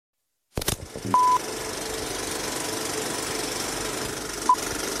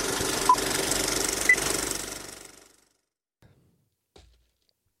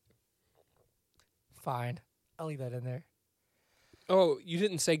Fine. I'll leave that in there. Oh, you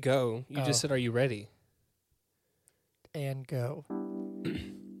didn't say go. You Oh. just said, are you ready? And go.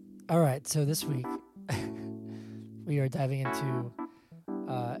 All right, so this week we are diving into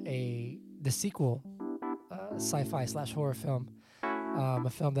the sequel, sci-fi / horror film, a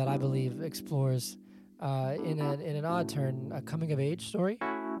film that I believe explores, in an odd turn, a coming-of-age story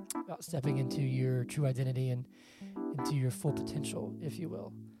about stepping into your true identity and into your full potential, if you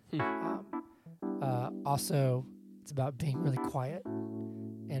will. Also, it's about being really quiet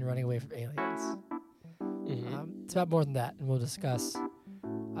and running away from aliens. It's about more than that, and we'll discuss.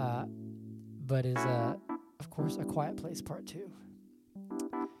 But is, of course, A Quiet Place Part 2.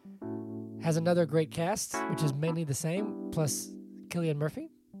 Has another great cast, which is mainly the same, plus Cillian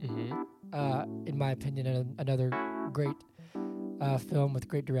Murphy. In my opinion, another great film with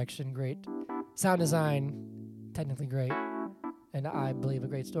great direction, great sound design, technically great, and I believe a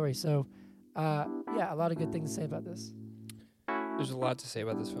great story. So, yeah, a lot of good things to say about this. There's a lot to say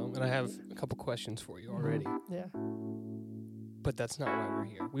about this film, and I have a couple questions for you already. Yeah. But that's not why we're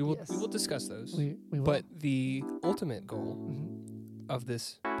here. We will discuss those. We will. But the ultimate goal of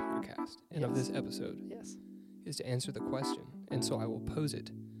this podcast and of Yes. this episode Yes. is to answer the question. And so I will pose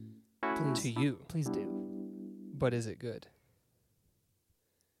it Please. to you. Please do. But is it good?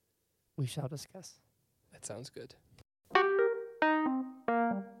 We shall discuss. That sounds good.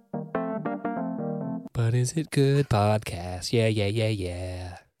 But is it good podcast? Yeah.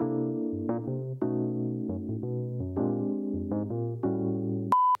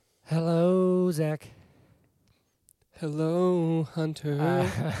 Hello, Zach. Hello, Hunter.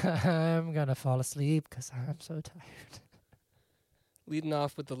 I'm gonna fall asleep because I'm so tired. Leading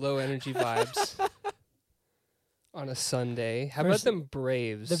off with the low energy vibes on a Sunday. How First, about them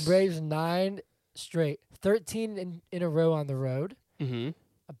Braves? The Braves 9 straight, 13 in a row on the road. Mm-hmm.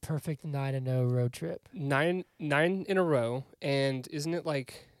 A perfect 9-0 road trip. Nine in a row, and isn't it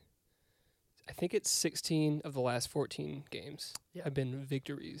like, I think it's 16 of the last 14 games have been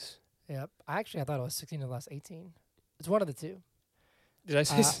victories. Yep. I thought it was 16 of the last 18. It's one of the two. Did I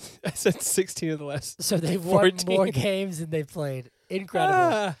say? I said 16 of the last. So they've won 14. more games than they've played.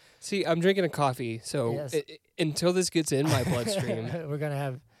 Incredible. See, I'm drinking a coffee, so Yes. until this gets in my bloodstream, we're gonna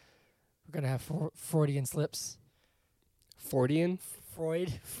have Freudian slips. Freudian.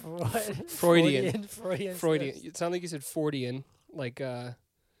 Freudian. It sounded like you said Freudian, like Yes,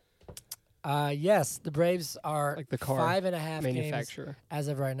 the Braves are like the car 5.5 manufacturer. games as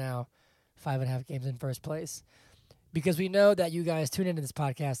of right now. 5.5 games in first place. Because we know that you guys tune into this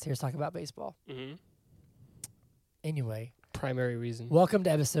podcast to hear us talk about baseball. Mm-hmm. Anyway. Primary reason. Welcome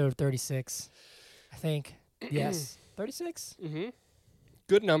to episode 36. I think. Yes. 36? Mm-hmm.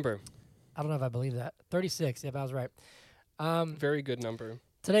 Good number. I don't know if I believe that. 36. Yep, I was right. Very good number.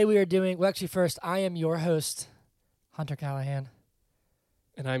 Today we are doing, well, actually, first, I am your host, Hunter Callahan.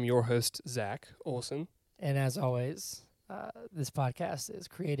 And I'm your host, Zach Olson. And as always, this podcast is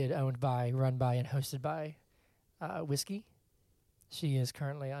created, owned by, run by, and hosted by Whiskey. She is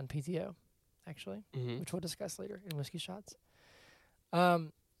currently on PTO, actually, which we'll discuss later in Whiskey Shots.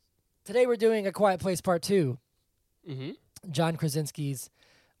 Today we're doing A Quiet Place Part 2. John Krasinski's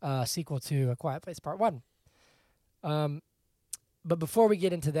sequel to A Quiet Place Part 1. But before we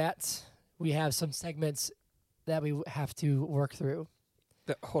get into that, we have some segments that we have to work through.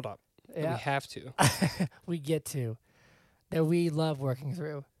 Hold up. Yeah. We have to. We get to. That we love working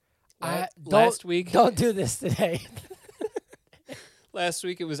through. Last week. Don't do this today. Last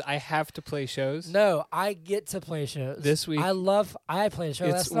week it was I have to play shows. No, I get to play shows. This week. I played a show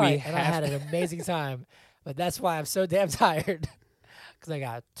last night, and I had an amazing time. But that's why I'm so damn tired. Because I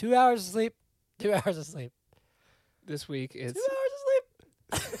got 2 hours of sleep, 2 hours of sleep. This week it's 2 hours of sleep.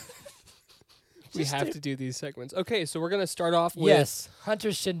 we have to do these segments. Okay, so we're going to start off with... Yes,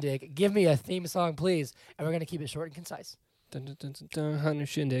 Hunter's Shindig. Give me a theme song, please. And we're going to keep it short and concise. Dun, dun, dun, dun, dun, Hunter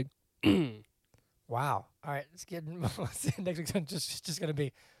Shindig. Wow. All right, let's get next week's just going to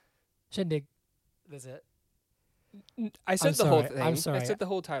be Shindig. That's it. I said the whole thing. I'm sorry. I said the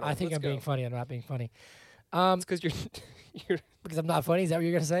whole title. I think Let's I'm go. being funny. I'm not being funny. It's because you're because I'm not funny. Is that what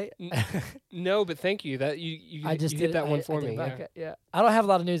you're going to say? No, but thank you. That you I just hit that one for I did me. back Yeah. it, yeah. I don't have a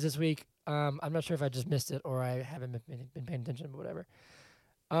lot of news this week. I'm not sure if I just missed it or I haven't been paying attention, but whatever.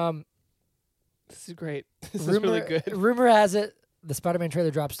 This is great. This is really good. Rumor has it the Spider-Man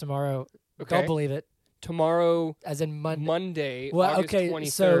trailer drops tomorrow. Okay. Don't believe it. Tomorrow, as in Monday, well, August okay,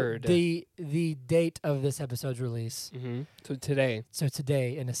 23rd. So the date of this episode's release. Mm-hmm. So today. So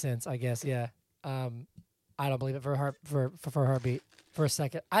today, in a sense, I guess, yeah. I don't believe it for a heartbeat for a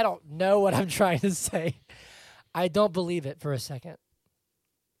second. I don't know what I'm trying to say. I don't believe it for a second.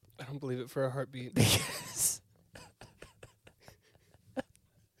 I don't believe it for a heartbeat. Because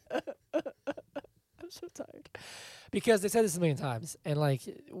I'm so tired. Because they said this a million times, and like,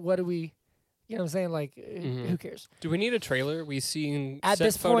 what do we? You know what I'm saying? Like, who cares? Do we need a trailer? We've seen At set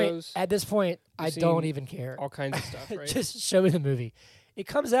this photos, point, I We've don't seen even care. all kinds of stuff, right? Just show me the movie. It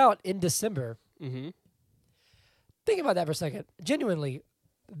comes out in December. Mm-hmm. Think about that for a second. Genuinely,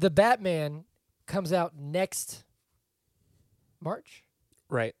 the Batman comes out next March,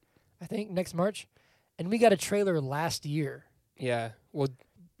 Right. I think, next March. And we got a trailer last year. Yeah. Well,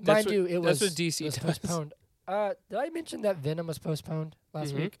 Mind you, it that's was, what DC was does. postponed. Did I mention that Venom was postponed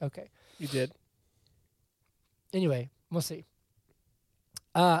last week? Okay. You did. Anyway, we'll see.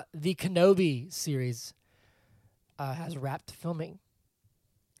 The Kenobi series has wrapped filming.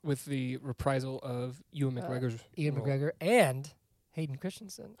 With the reprisal of Ewan McGregor's Ian role. McGregor and Hayden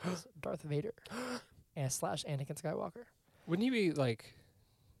Christensen as Darth Vader and / Anakin Skywalker. Wouldn't he be like?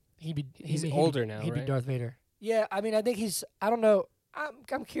 He's older now, He'd be right? Darth Vader. Yeah, I mean, I think he's. I don't know.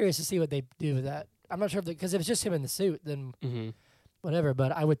 I'm curious to see what they do with that. I'm not sure because if it's just him in the suit, then whatever.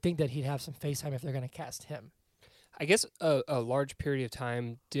 But I would think that he'd have some face time if they're going to cast him. I guess a large period of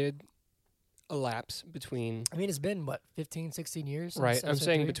time did elapse between. I mean, it's been what 15, 16 years. Since Right. I'm episode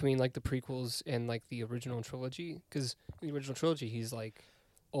saying 3? between like the prequels and like the original trilogy, because in the original trilogy he's like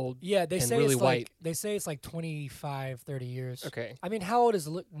old. Yeah, they and say really it's white. like they say it's like 25, 30 years. Okay. I mean, how old is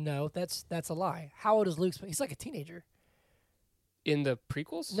Luke? No, that's a lie. How old is Luke? He's like a teenager. In the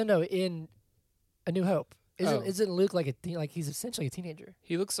prequels, No, in A New Hope. Oh. Isn't Luke like he's essentially a teenager?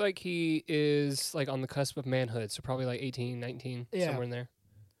 he looks like he is like on the cusp of manhood, so probably like 18, 19, Yeah. somewhere in there.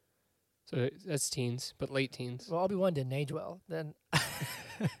 So that's teens, but late teens. Well, Obi-Wan didn't age well. Then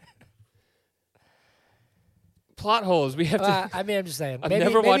Plot holes. We have to. I mean, I'm just saying. I'm maybe,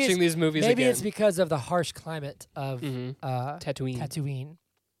 never maybe watching it's- these movies Maybe again. it's because of the harsh climate of Tatooine. Tatooine.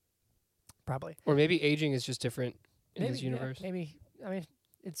 Probably. Or maybe aging is just different in Maybe, this yeah, universe. I mean,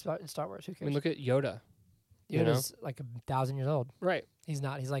 it's Star Wars. Who I cares? mean, look at Yoda. You know? Yoda's like 1,000 years old. Right. He's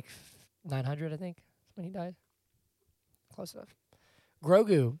not. He's like 900, I think, when he died. Close enough.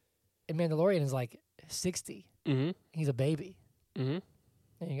 Grogu in Mandalorian is like 60. Mm-hmm. He's a baby. Mm-hmm.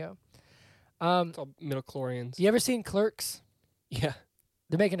 There you go. It's all midichlorians. You ever seen Clerks? Yeah.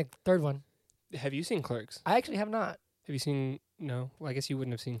 They're making a third one. Have you seen Clerks? I actually have not. Have you seen? No. Well, I guess you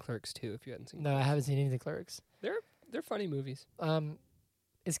wouldn't have seen Clerks too if you hadn't seen. No, I haven't seen any of the Clerks. They're funny movies.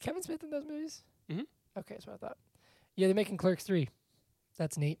 Is Kevin Smith in those movies? Mhm. Okay, that's what I thought. Yeah, they're making Clerks 3.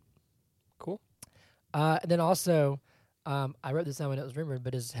 That's neat. Cool. And then also, I wrote this down when it was rumored,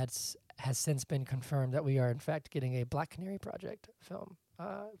 but has since been confirmed that we are in fact getting a Black Canary Project film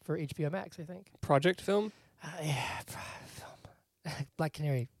for HBO Max, I think. Project film. Film. Black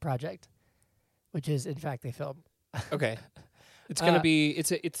Canary Project, which is in fact a film. Okay. It's gonna be.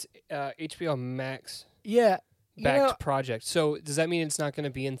 It's HBO Max Yeah. backed project. So does that mean it's not gonna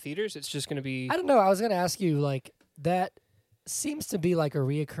be in theaters? It's just gonna be. I don't know. I was going to ask you, like, that seems to be like a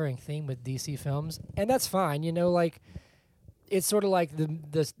reoccurring theme with DC films, and that's fine. You know, like, it's sort of like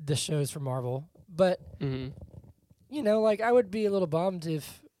the shows for Marvel, but Mhm. you know, like, I would be a little bummed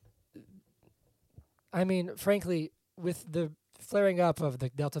if. I mean, frankly, with the flaring up of the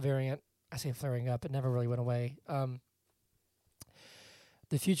Delta variant, I say flaring up, it never really went away.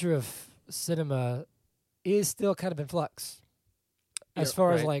 The future of cinema is still kind of in flux as Yeah,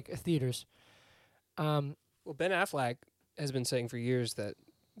 far as right. like theaters. Well, Ben Affleck has been saying for years that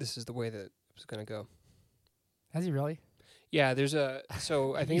this is the way that it's gonna go. Has he really? Yeah, there's a.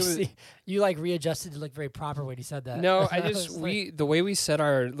 So I think it was. You like readjusted to look very proper when he said that. No, I was just like- the way we set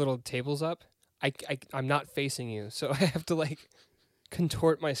our little tables up, I'm not facing you, so I have to like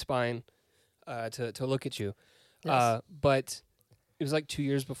contort my spine to look at you. Yes. But it was like 2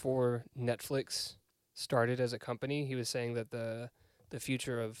 years before Netflix started as a company. He was saying that the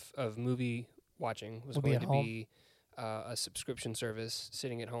future of movie watching was Will be going at to home. be a subscription service,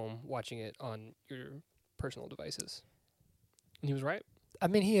 sitting at home watching it on your personal devices. And he was right. I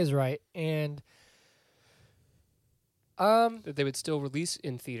mean, he is right, and That they would still release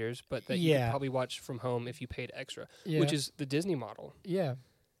in theaters, but that you could Yeah. probably watch from home if you paid extra, yeah, which is the Disney model. yeah,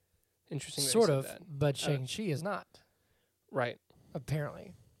 Interesting. that you sort said of. that. But Shang-Chi is not Right.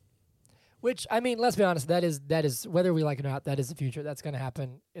 apparently. Which I mean, let's be honest. That is whether we like it or not. That is the future. That's going to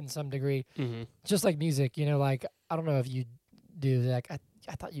happen in some degree. Mm-hmm. Just like music, you know. Like I don't know if you do. Like I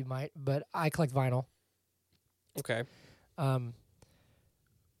thought you might, but I collect vinyl. Okay.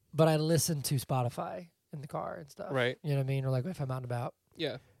 But I listen to Spotify in the car and stuff. Right. You know what I mean? Or like if I'm out and about.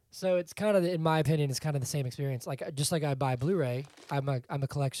 Yeah. So it's kind of, in my opinion, it's kind of the same experience. Like just like I buy Blu-ray, I'm a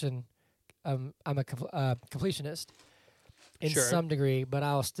collection, I'm a completionist. in Sure. some degree, but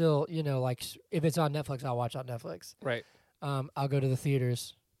I'll still, like if it's on Netflix, I'll watch on Netflix. Right. I'll go to the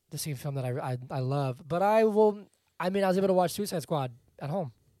theaters to see a film that I love. But I will. I mean, I was able to watch Suicide Squad at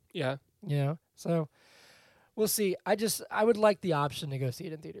home. Yeah. So we'll see. I would like the option to go see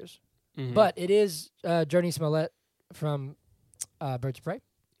it in theaters. Mhm. But it is Journey Smollett from Birds of Prey.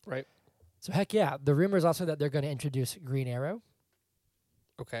 Right. So heck yeah. The rumor is also that they're going to introduce Green Arrow,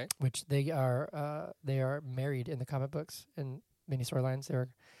 Okay. which they are married in the comic books and mini storylines. They're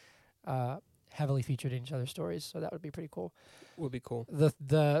heavily featured in each other's stories, so that would be pretty cool. Would be cool.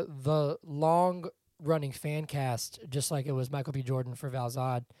 The long running fan cast, just like it was Michael B. Jordan for Val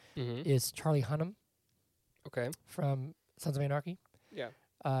Zod, Mhm. is Charlie Hunnam Okay. from Sons of Anarchy Yeah.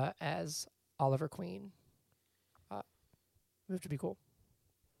 as Oliver Queen, which would be cool.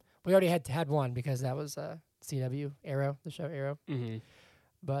 We already had one because that was CW Arrow, the show Arrow. Mhm.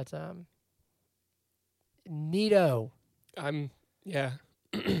 But Neato, Yeah.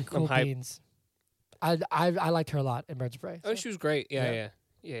 cool hyped. beans. I liked her a lot in Birds of Prey. Oh, so. she was great. Yeah.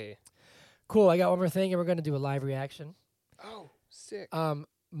 Cool. I got one more thing, and we're gonna do a live reaction. Oh, sick.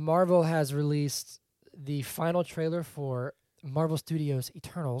 Marvel has released the final trailer for Marvel Studios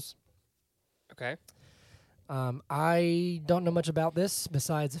Eternals. Okay. I don't know much about this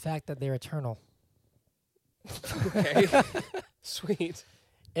besides the fact that they're eternal. Okay. Sweet.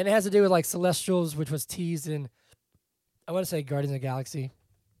 And it has to do with like Celestials, which was teased in, I want to say Guardians of the Galaxy.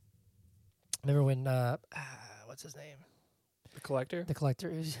 Remember when, what's his name? The Collector? The Collector.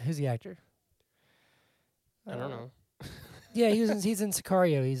 Who's the actor? I don't know. Yeah, he's in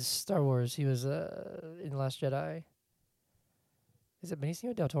Sicario. He's Star Wars. He was in The Last Jedi. Is it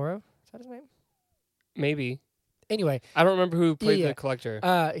Benicio del Toro? Is that his name? Maybe. Anyway, I don't remember who played Yeah. the Collector.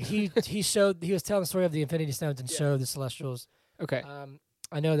 he was telling the story of the Infinity Stones and showed the Celestials. Okay.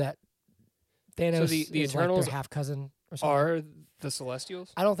 I know that Thanos the is Eternals like their half cousin or something. Are the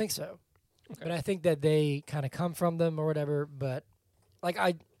Celestials? I don't think so, Okay. but I think that they kind of come from them or whatever. But like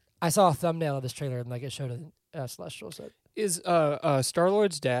I saw a thumbnail of this trailer and like it showed a Celestial. So Is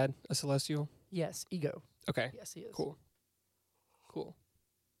Star-Lord's dad a Celestial? yes, Ego. Okay. Yes, he is. Cool.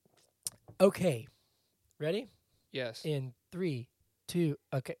 Okay, ready? Yes. In 3, 2.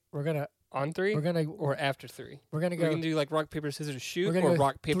 Okay, we're gonna On 3 or after 3? we're gonna We're go. going to do like rock, paper, scissors, shoot We're gonna or go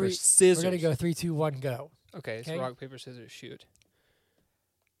rock, paper, three- scissors? We're gonna go 3, 2, 1, go. Okay, so okay? rock, paper, scissors, shoot.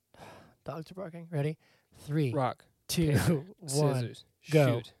 Dogs are barking. Ready? 3, Rock, 2, paper, 1. scissors,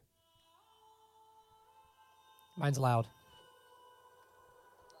 go. shoot. Mine's loud. 5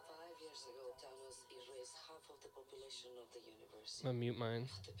 years ago, Thanos erased half of the population of the universe. I'm gonna mute mine.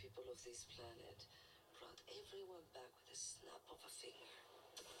 The people of this planet brought everyone back with a snap of a finger.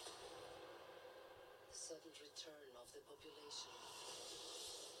 The sudden return of the population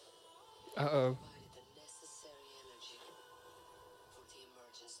Uh-oh. provided the necessary energy for the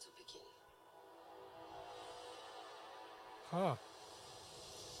emergence to begin. Huh.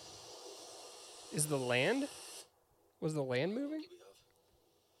 Is the land? Was the land moving?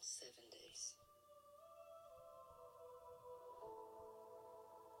 7 days.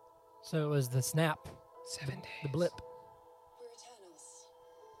 So it was the snap, 7 days. the blip. We're Eternals.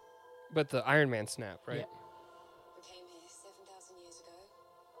 But the Iron Man snap, right? Yeah. We came here 7,000 years ago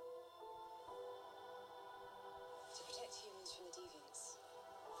to protect humans from the deviants.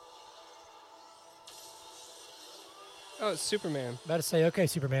 Oh, it's Superman. About to say, okay,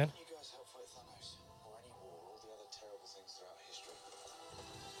 Superman. You guys help fight Thanos, or any war, or all the other terrible things throughout history.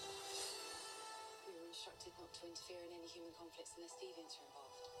 We were instructed not to interfere in any human conflicts unless deviants are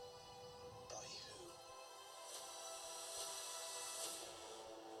involved. By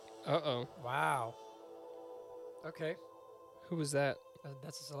who? Uh-oh. Wow. Okay. Who was that?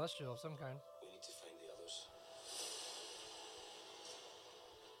 That's a Celestial of some kind. We need to find the others.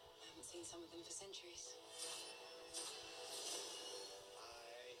 I haven't seen some of them for centuries.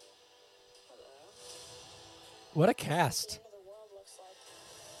 Hello. What a cast. End of the world looks like.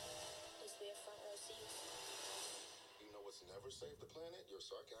 At least we have front row seats. You know what's never saved the planet? Your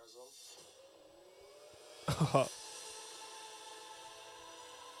sarcasm.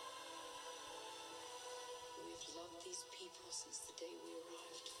 We've loved these people since the day we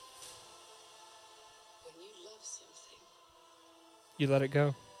arrived. When you love something, You let it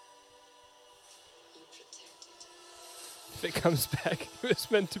go. you protect it. If it comes back, it was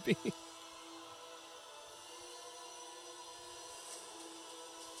meant to be. You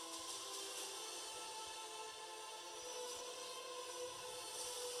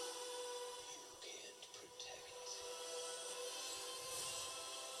can't protect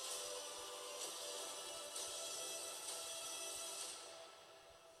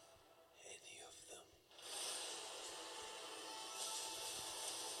any of them.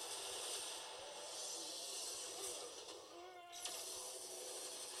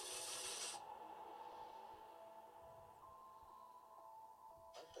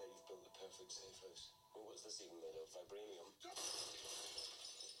 perfect safe house. Well, what's this even made of? Vibranium?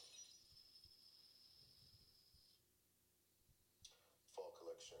 Fall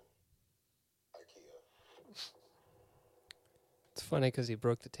collection. IKEA. It's funny because he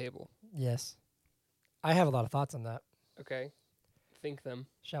broke the table. Yes. I have a lot of thoughts on that. Okay. Think them.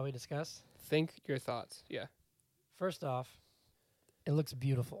 Shall we discuss? Think your thoughts. Yeah. First off, it looks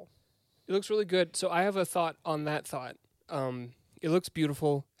beautiful. It looks really good. So I have a thought on that thought. It looks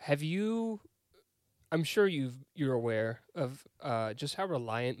beautiful. Have you? I'm sure you're aware of just how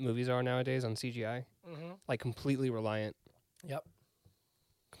reliant movies are nowadays on CGI. Mm-hmm. Like completely reliant. Yep.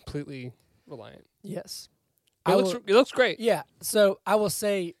 Completely reliant. Yes. It looks great. Yeah. So I will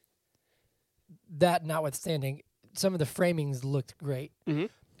say that notwithstanding, some of the framings looked great. Mm-hmm.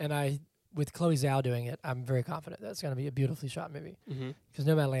 And with Chloe Zhao doing it, I'm very confident that's going to be a beautifully shot movie. Mm-hmm. Because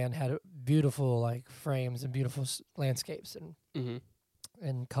Nomadland had beautiful like frames and beautiful landscapes Mm-hmm.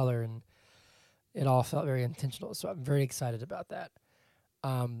 and color, and it all felt very intentional. So I'm very excited about that.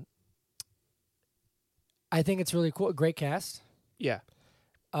 I think it's really cool. Great cast. Yeah.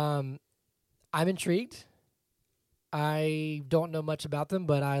 I'm intrigued. I don't know much about them,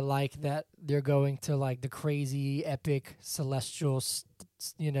 but I like that they're going to like the crazy, epic, celestial,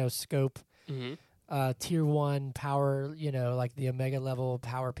 scope. Mm-hmm. Tier 1 power, like the Omega level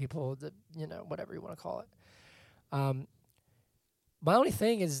power people, whatever you want to call it. My only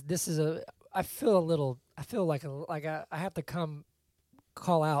thing is I feel like I have to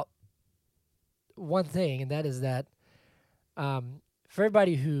call out one thing, and that is that for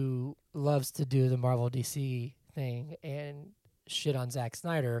everybody who loves to do the Marvel DC thing and shit on Zack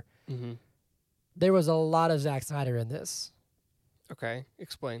Snyder, Mm-hmm. there was a lot of Zack Snyder in this. Okay.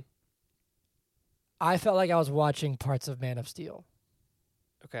 Explain. I felt like I was watching parts of Man of Steel.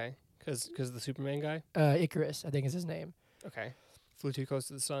 Okay. Because the Superman guy. Icarus, I think is his name. Okay. Flew too close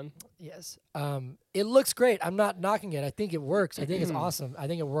to the sun. Yes. It looks great. I'm not knocking it. I think it works. I think it's awesome. I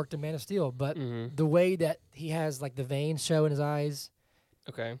think it worked in Man of Steel. But Mm-hmm. the way that he has like the veins show in his eyes,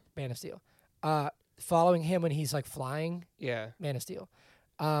 Okay. Man of Steel. Following him when he's like flying, Yeah. Man of Steel.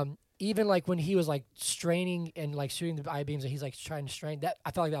 Even like when he was like straining and like shooting the eye beams and he's like trying to strain, that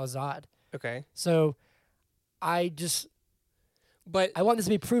I felt like that was Zod. Okay. So I want this to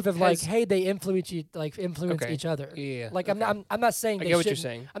be proof of like, hey, they influence Okay. each other. Yeah. Like okay. I'm not saying I they get what you're shouldn't-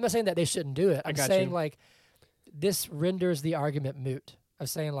 saying. I'm not saying that they shouldn't do it. I'm got saying you. like this renders the argument moot of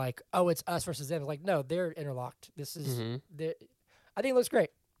saying like, oh, it's us versus them. It's like, no, they're interlocked. This is Mm-hmm. I think it looks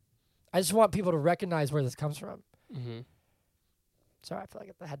great. I just want people to recognize where this comes from. Mm-hmm. Sorry, I feel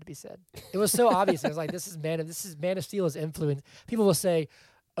like that had to be said. It was so obvious. It was like this is Man of Steel's influence. People will say,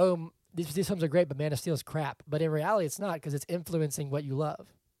 "Oh, these films are great, but Man of Steel is crap." But in reality, it's not because it's influencing what you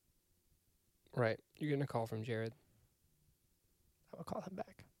love. Right. You're getting a call from Jared. I will call him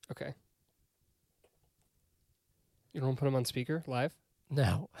back. Okay. You don't want to put him on speaker live?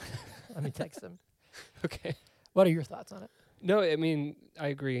 No, let me text him. Okay. What are your thoughts on it? No, I mean, I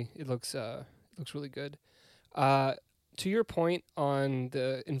agree. It looks really good. To your point on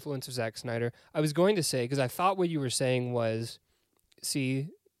the influence of Zack Snyder, I was going to say, because I thought what you were saying was, see,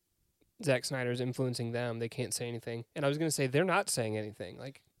 Zack Snyder's influencing them. They can't say anything. And I was going to say, they're not saying anything.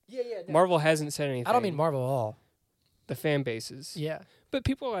 Like, Yeah. Marvel hasn't said anything. I don't mean Marvel at all. The fan bases. Yeah. But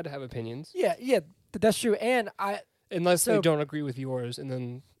people are allowed to have opinions. Yeah. That's true. And Unless they So- don't agree with yours, and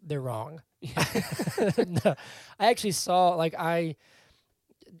then... they're wrong. No, I actually saw like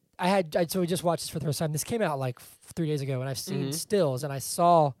so we just watched this for the first time. This came out like 3 days ago, and I've seen Mhm. stills, and I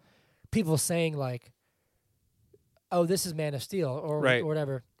saw people saying like, "Oh, this is Man of Steel," or Right. or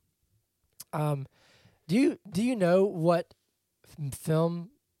whatever. Do you know what film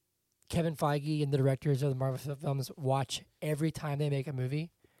Kevin Feige and the directors of the Marvel films watch every time they make a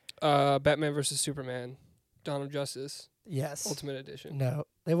movie? Batman versus Superman, Dawn of Justice, Yes. Ultimate Edition. No,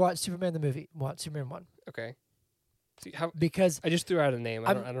 they watch Superman the movie. Watch Superman 1 Okay. See, how because I just threw out a name.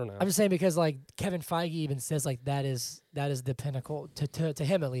 I don't know. I'm just saying because like Kevin Feige even says like that is the pinnacle to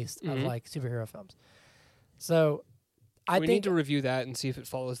him at least of Mhm. like superhero films. So I we think need to review that and see if it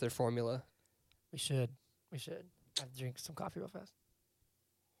follows their formula. we should. I have to drink some coffee real fast.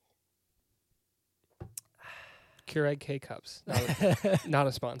 Keurig K cups, not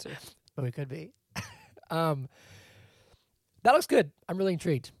a sponsor. But we could be. That looks good. I'm really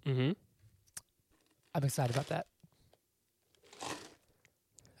intrigued. Mm-hmm. I'm excited about that.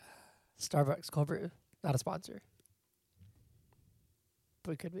 Starbucks cold brew, not a sponsor.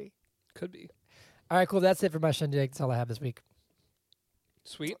 But we could be. Could be. All right, cool. That's it for my shindig. That's all I have this week.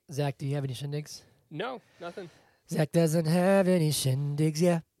 Sweet. Zach, do you have any shindigs? No, nothing. Zach doesn't have any shindigs.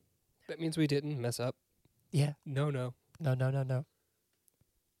 Yeah. That means we didn't mess up. Yeah. No. No.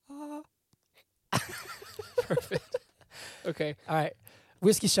 Perfect. Okay. All right.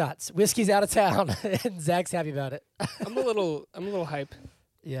 Whiskey shots. Whiskey's out of town, and Zach's happy about it. I'm a little hype.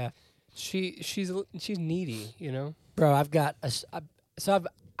 Yeah, She's needy, you know. bro. I've got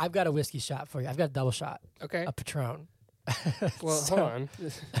I've got a whiskey shot for you. I've got a double shot, Okay. a Patron. Well, So, hold on.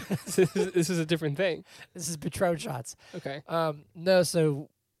 This is a different thing. This is Patron shots. Okay. No, so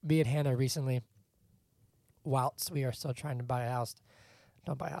me and Hannah recently, whilst we are still trying to buy a house,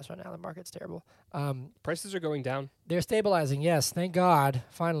 don't buy a house right now. The market's terrible. Prices are going down. They're stabilizing. Yes, thank God.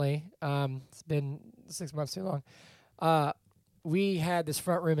 Finally, it's been 6 months too long. We had this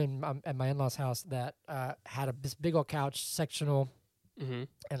front room at my in-laws' house that had this big old couch, sectional, Mm-hmm.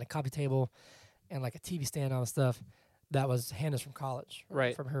 and a coffee table, and like a TV stand, and all the stuff. That was Hannah's from college,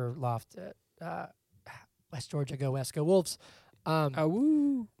 Right. from her loft at West Georgia. Go West, go Wolves.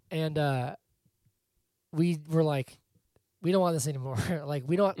 Woo. And we were like, we don't want this anymore. Like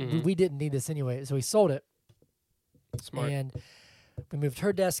we don't, Mhm. we didn't need this anyway, so we sold it. Smart. And we moved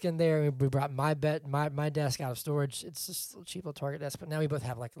her desk in there. We brought my desk out of storage. It's just a cheap little Target desk, but now we both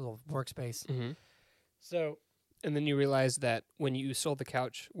have like a little workspace. Mm-hmm. So And then you realize that when you sold the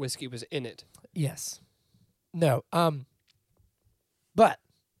couch, whiskey was in it. yes, no, but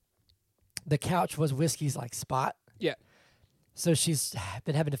the couch was Whiskey's like spot. Yeah. So she's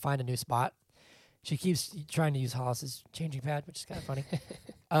been having to find a new spot. She keeps trying to use Hollis's changing pad, which is kind of funny.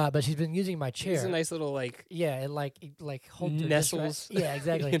 But she's been using my chair. It's a nice little like. Yeah, it holds her just right. Nestles. Yeah,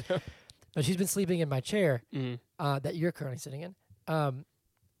 exactly. You know? But she's been sleeping in my chair Mm. that you're currently sitting in.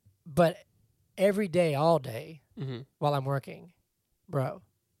 But every day, all day, Mm-hmm. while I'm working, bro,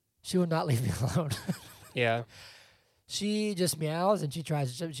 she will not leave me alone. Yeah. She just meows and she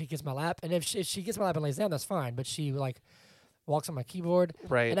gets my lap. And if she gets my lap and lays down, that's fine. But she like walks on my keyboard.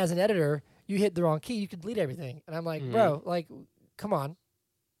 Right. And as an editor, you hit the wrong key, you could delete everything. And I'm like, Mhm. bro, like, come on.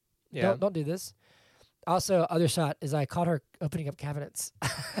 Yeah. Don't do this. Also, other shot is I caught her opening up cabinets.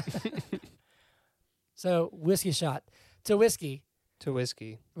 So whiskey shot. To whiskey. To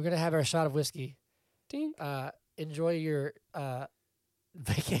whiskey. We're gonna have our shot of whiskey. Ding. Enjoy your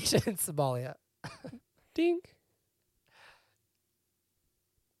vacation in Somalia. Ding.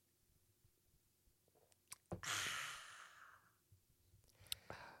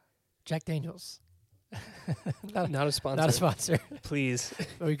 Jack Daniels. Not a sponsor. Not a sponsor, Please.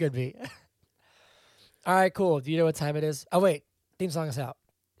 but we could be. All right, cool. Do you know what time it is? Oh wait, theme song is out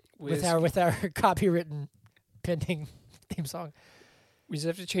with our copywritten pending theme song. We just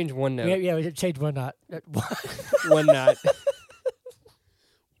have to change one note. Yeah, we changed one knot. One knot.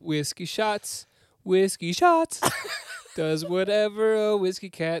 Whiskey shots. Whiskey shots. Does whatever a whiskey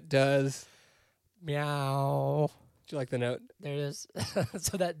cat does. Meow. Do you like the note? There it is.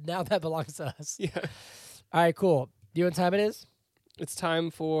 So that belongs to us. Yeah. All right, cool. Do you know what time it is? It's time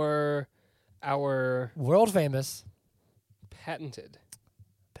for our World famous, patented,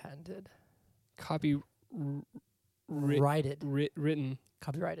 patented, copyrighted, written,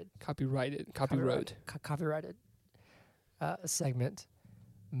 copyrighted, copyright. copyrighted segment.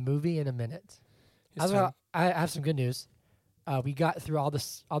 Movie in a minute. It's time. I have some good news. We got through all the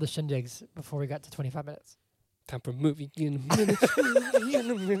shindigs before we got to 25 minutes. Time for movie in a minute. Movie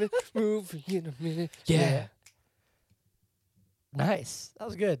in a minute. Movie in a minute. Yeah. Nice. That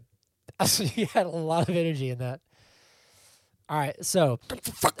was good. You had a lot of energy in that. All right, so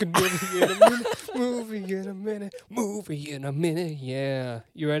Fucking movie in a minute. Movie in a minute. Movie in a minute. Yeah.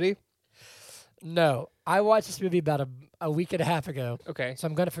 You ready? no, I watched this movie about a week and a half ago, Okay. so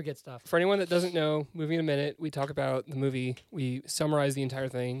I'm gonna forget stuff For anyone that doesn't know, Movie in a Minute, we talk about the movie. We summarize the entire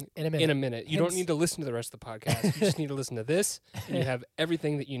thing in a minute. in a minute. You don't Hence- need to listen to the rest of the podcast. You just need to listen to this, and you have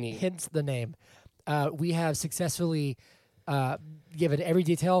everything that you need. Hence the name. We have successfully given every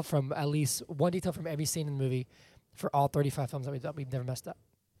detail from at least one detail from every scene in the movie for all 35 films that we've never messed up.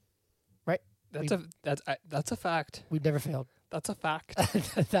 That's a fact. We've never failed. That's a fact.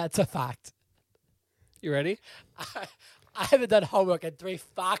 That's a fact. You ready? I haven't done homework in 3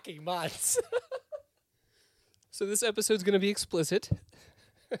 fucking months. So this episode's going to be explicit.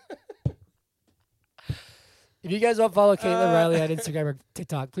 If you guys don't follow Caitlin Riley on Instagram or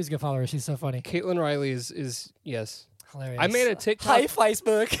TikTok, please go follow her. She's so funny. Caitlin Riley is yes. Hilarious. I made a TikTok. Hi,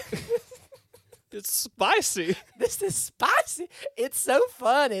 Facebook. It's spicy. This is spicy. It's so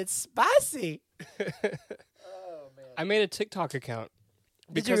fun. It's spicy. Oh, man. I made a TikTok account.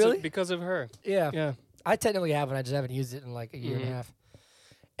 Did you really? Because of her. Yeah. Yeah. I technically have one. I just haven't used it in like a year and a Mhm. half.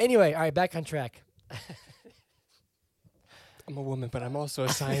 Anyway, all right, back on track. I'm a woman, but I'm also a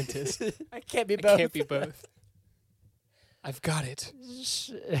scientist. I can't be I both. can't be both. I've got it.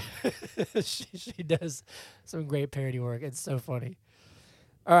 She does some great parody work. It's so funny.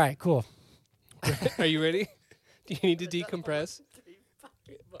 All right, cool. Are you ready? You need to decompress.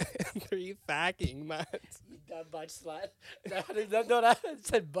 3 fucking months. You dumb bunch slut. No, I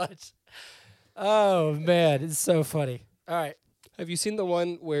said bunch. Oh man, it's so funny. All right. Have you seen the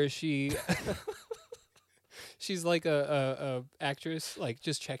one where she's like a actress, like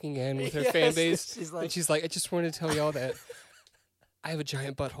just checking in with her fan Yes, base, she's like- and she's like, I just wanted to tell y'all that I have a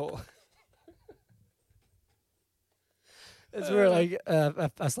giant butthole. It's where like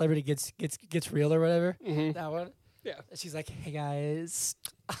a celebrity gets real or whatever. Mhm. That one. Yeah. And she's like, "Hey guys,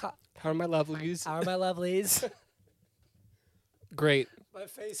 How are my lovelies? how are my lovelies? Great. My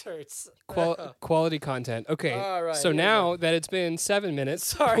face hurts." Quality content. Okay. All right, so here we now that it's been 7 minutes,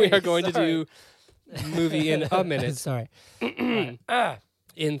 Sorry, we are going to sorry. do movie in a minute. Sorry. Alright.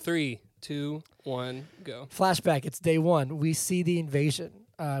 In 3, 2, 1, go. Flashback. It's day one. We see the invasion.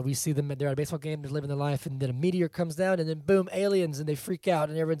 We see them. They're at a baseball game. They're living their life, and then a meteor comes down, and then boom, aliens, and they freak out,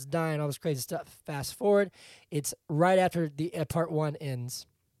 and everyone's dying. All this crazy stuff. Fast forward. It's right after the part one ends.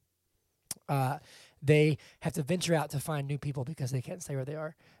 They have to venture out to find new people because they can't stay where they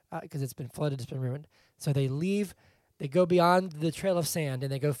are because it's been flooded, it's been ruined. So they leave. They go beyond the trail of sand,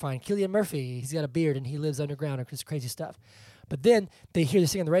 and they go find Cillian Murphy. He's got a beard, and he lives underground and this crazy stuff. But then they hear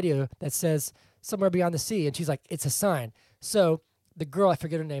this thing on the radio that says somewhere beyond the sea, and she's like, it's a sign. So the girl, I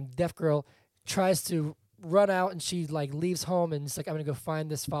forget her name, deaf girl, tries to run out, and she like leaves home, and it's like, I'm gonna go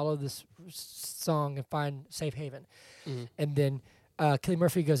find this, follow this song, and find safe haven. And then Cillian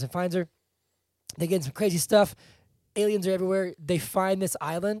Murphy goes and finds her. They get in some crazy stuff. Aliens are everywhere. They find this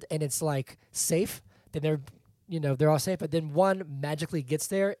island, and it's like safe. They're all safe. But then one magically gets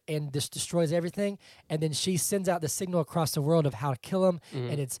there and just destroys everything. And then she sends out the signal across the world of how to kill him,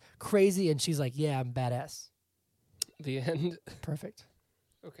 and it's crazy. And she's like, "Yeah, I'm badass." The end. Perfect.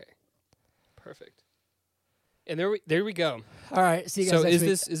 Okay. Perfect. And there we go. All right. See you guys So next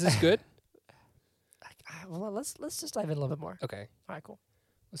is week. this good? Well, let's just dive in a little bit more. Okay. All right, cool.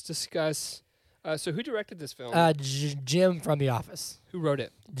 Let's discuss. So who directed this film? Jim from The Office. Who wrote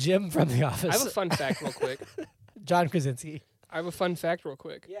it? Jim from The Office. I have a fun fact real quick. John Krasinski.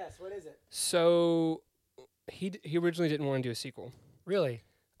 Yes, what is it? So he originally didn't want to do a sequel. Really?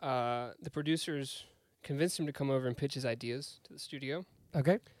 The producers convinced him to come over and pitch his ideas to the studio.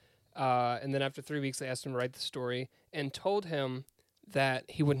 Okay. And then after 3 weeks, they asked him to write the story and told him that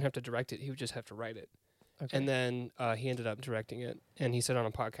he wouldn't have to direct it. He would just have to write it. Okay. And then he ended up directing it. And he said on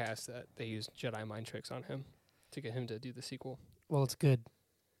a podcast that they used Jedi mind tricks on him to get him to do the sequel. Well, it's good.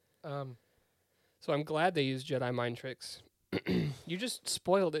 So I'm glad they used Jedi mind tricks. You just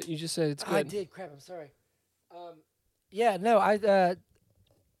spoiled it. You just said it's good. I did. Crap. I'm sorry. Yeah. No. Hold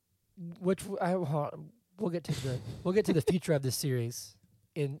on. We'll get to the future of this series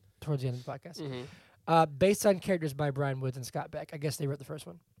towards the end of the podcast. Mm-hmm. Based on characters by Brian Woods and Scott Beck. I guess they wrote the first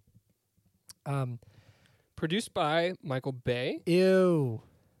one. Produced by Michael Bay, Ew.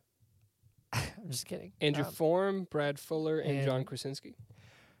 I'm just kidding. Andrew Form, Brad Fuller, and John and- Krasinski.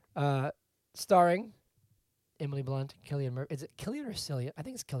 Starring Emily Blunt, Cillian Murphy. Is it Cillian or Cillian? I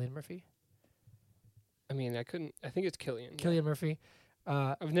think it's Cillian Murphy. I mean, I think it's Cillian. Cillian Murphy.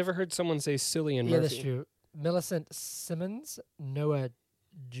 I've never heard someone say Cillian Yeah, Murphy. that's true. Millicent Simmons, Noah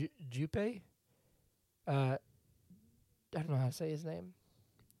Jupe. I don't know how to say his name.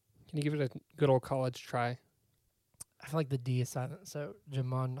 Can you give it a good old college try? I feel like the D is silent. So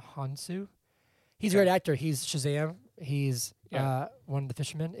Jamon Hansu. He's a Okay. great actor. He's Shazam. He's Yeah. one of the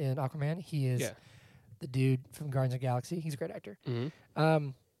fishermen in Aquaman. He is Yeah. the dude from Guardians of the Galaxy. He's a great actor. Mm-hmm.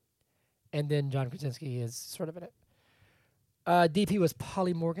 And then John Krasinski is sort of in it. DP was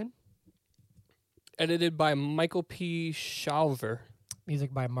Polly Morgan. Edited by Michael P. Shalver.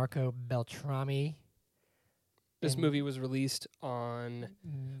 Music by Marco Beltrami. This And- movie was released on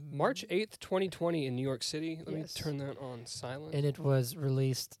March 8th, 2020 in New York City. Let Yes. me turn that on silent. And it was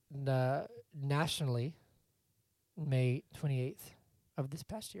released nationally May 28th of this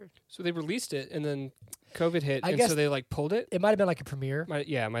past year. So they released it, and then COVID hit, I and guess so they pulled it. It might have been like a premiere. It might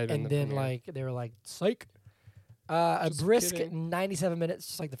have been And the then premiere. they were like, psych. A Just brisk kidding. 97 minutes,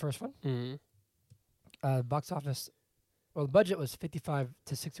 just like the first one. Mhm. Box office, well, the budget was $55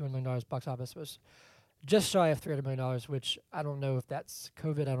 to $61 million. Box office was just shy of $300 million, which I don't know if that's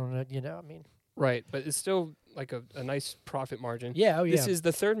COVID. I don't know. I mean. Right, but it's still like a nice profit margin. Yeah, oh yeah. This is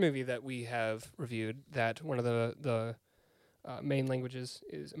the third movie that we have reviewed that one of the main languages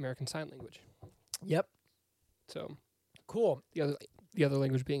is American Sign Language. Yep. So Cool. the other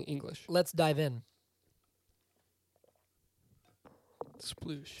language being English. Let's dive in.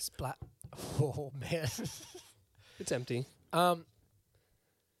 Sploosh. Splat. Oh, man. It's empty.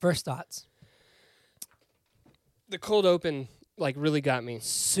 First thoughts. The cold open really got me.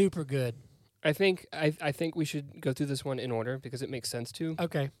 Super good. I think we should go through this one in order because it makes sense to.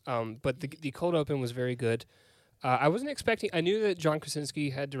 Okay. But the cold open was very good. I wasn't expecting. I knew that John Krasinski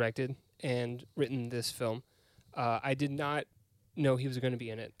had directed and written this film. I did not know he was going to be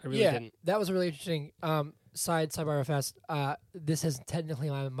in it. I really didn't. That was really interesting. Sidebar real fast. This is technically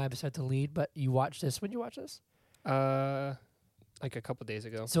my episode to lead, but you watched this. When you watch this? Like a couple days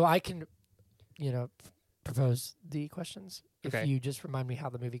ago. So I can, propose the questions if Okay. you just remind me how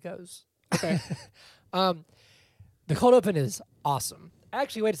the movie goes. Okay. The cold open is awesome.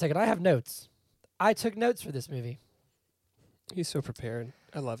 Actually, wait a second. I have notes. I took notes for this movie. He's so prepared.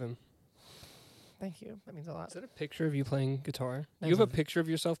 I love him. Thank you. That means a lot. Is that a picture of you playing guitar? That You is have a a picture of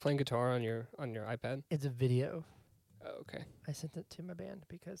yourself playing guitar on your iPad? It's a video. Oh, okay. I sent it to my band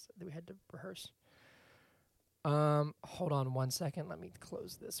because we had to rehearse. Hold on 1 second. Let me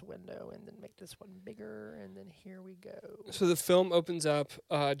close this window and then make this one bigger, and then here we go. So the film opens up.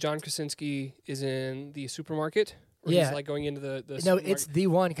 John Krasinski is in the supermarket. Or Yeah. He's like going into the No, supermarket. it's the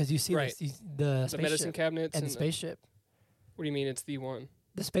one because you see Right. the the medicine spaceship cabinets and the spaceship. What do you mean it's the one?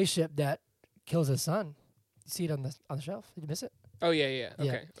 The spaceship that kills his son. You see it on the shelf. Did you miss it? Oh yeah.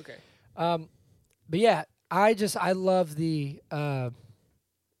 Yeah. Okay. But yeah, I love the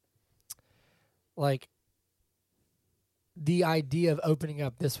like the idea of opening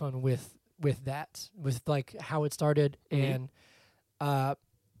up this one with like how it started Mhm. and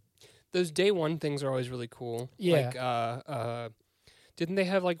Those day one things are always really cool. Yeah. Like didn't they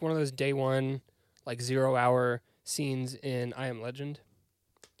have like one of those day one like 0 hour scenes in I Am Legend?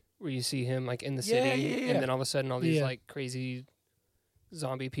 Where you see him like in the city Yeah. and then all of a sudden all these Yeah. like crazy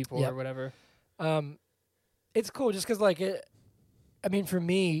zombie people Yep. or whatever. it's cool just because like it. I mean, for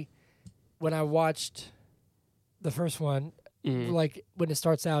me, when I watched the first one, Mhm. like when it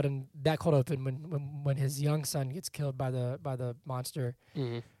starts out and that cold open when his young son gets killed by the monster,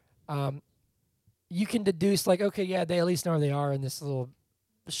 Mhm. you can deduce like, okay, yeah, they at least know where they are in this little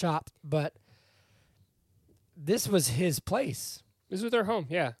shop, but this was his place. This was their home,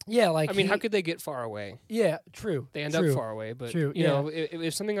 yeah. Yeah, like I mean, how he- could they get far away? Yeah, true. They end true. up far away, but True, you yeah. know,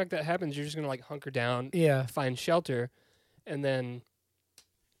 if something like that happens, you're just gonna like hunker down, Yeah, find shelter, and then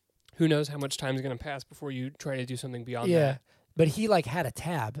who knows how much time is gonna pass before you try to do something beyond yeah. that. But he like had a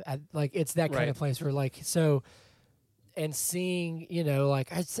tab at like it's that kind Right. of place where like so, and seeing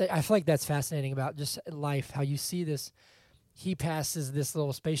like I feel like that's fascinating about just life how you see this. He passes this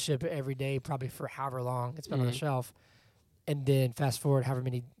little spaceship every day, probably for however long it's been on the Mhm. shelf, and then fast forward however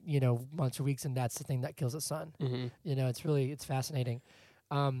many months or weeks, and that's the thing that kills his son. Mm-hmm. It's fascinating.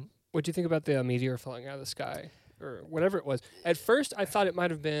 What do you think about the meteor falling out of the sky or whatever it was? At first, I thought it might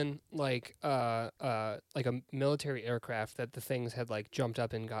have been like a military aircraft that the things had like jumped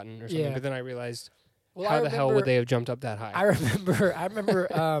up and gotten or something. Yeah. But then I realized, Well, how I the hell would remember- they have jumped up that high? I remember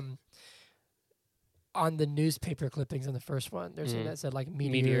on the newspaper clippings in the first one, there's something Mhm. that said like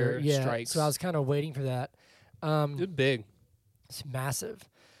Meteor yeah. strikes. So I was kind of waiting for that. It's big. It's massive,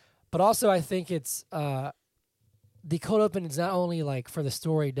 but also I think it's the cold open is not only like for the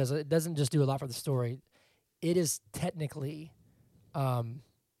story. It doesn't just do a lot for the story. It is technically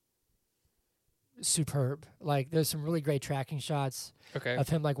superb. Like there's some really great tracking shots Okay. of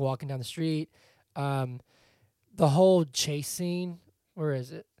him like walking down the street. The whole chase scene, where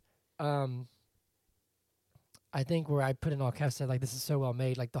is it? I think where I put in all caps said like this is so well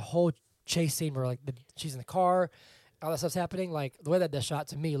made. Like the whole chase scene where like she's in the car, all that stuff's happening. Like the way that they shot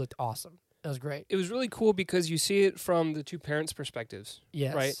to me looked awesome. It was great. It was really cool because you see it from the two parents' perspectives.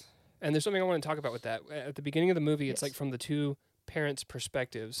 Yes. Right. And there's something I want to talk about with that. At the beginning of the movie, it's Yes. like from the two parents'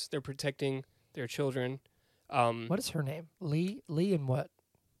 perspectives. They're protecting their children. What is her name? Lee and what?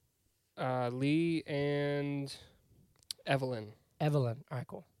 Lee and Evelyn. Evelyn. All right,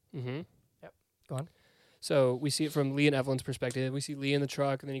 cool. Mm-hmm. Yep. Go on. So we see it from Lee and Evelyn's perspective. We see Lee in the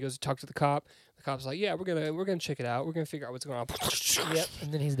truck, and then he goes to talk to the cop. The cop's like, "Yeah, we're gonna check it out. We're gonna figure out what's going on." Yep.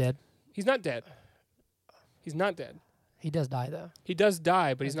 And then he's dead. He's not dead. He's not dead. He does die though. He does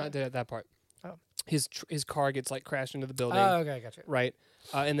die, but he's Okay. not dead at that part. Oh. His car gets like crashed into the building. Oh, okay, gotcha. Right.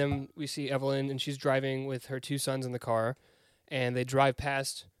 And then we see Evelyn, and she's driving with her two sons in the car, and they drive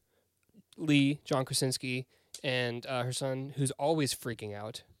past Lee, John Krasinski, and her son, who's always freaking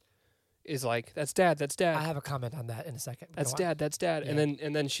out, is like, "That's dad, that's dad, I have a comment on that in a second. that's Go on. dad, that's dad." Yeah.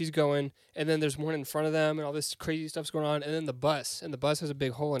 And then she's going, and then there's one in front of them, and all this crazy stuff's going on, and then the bus has a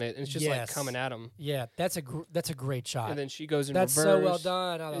big hole in it, and it's just like Yes. coming at him. Yeah, that's a great shot. And then she goes in That's reverse. so well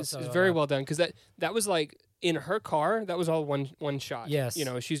done. Oh, that's It's, so it's well very done. well done because that was like in her car. That was all one shot. Yes. you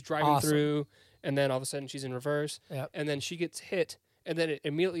know, she's driving Awesome. through, and then all of a sudden she's in reverse, Yep. and then she gets hit, and then it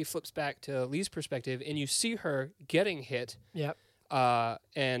immediately flips back to Lee's perspective, and you see her getting hit. Yep.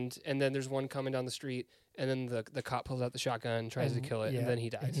 And then there's one coming down the street, and then the cop pulls out the shotgun, tries to And, kill it, yeah, and then he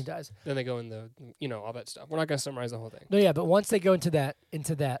dies. And he dies. Then they go in the all that stuff. We're not gonna summarize the whole thing. No, yeah, but once they go into that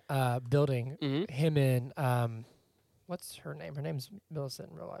building, Mm-hmm. him and what's her name? Her name's Millicent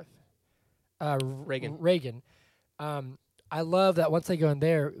in real life. Reagan. Reagan. I love that once they go in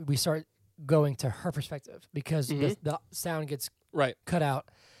there, we start going to her perspective because the sound gets Right. cut out,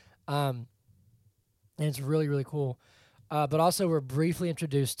 and it's really really cool. But also, we're briefly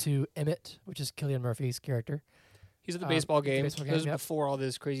introduced to Emmett, which is Cillian Murphy's character. He's at the At baseball the game. baseball game, This is yep. before all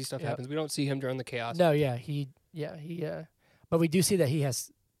this crazy stuff Yep. happens. We don't see him during the chaos. No, he. But we do see that he has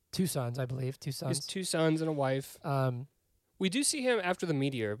two sons, I believe, two He sons. has 2 sons and a wife. Um, We do see him after the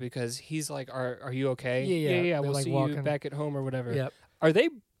meteor because he's like, "Are you okay? Yeah. yeah. They're, We'll like, see you walking. back at home or whatever." yep. Are they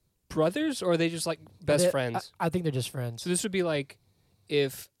brothers or are they just like best friends? I think they're just friends. So this would be like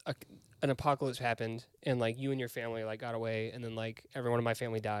if an apocalypse happened and like you and your family like got away and then like everyone in my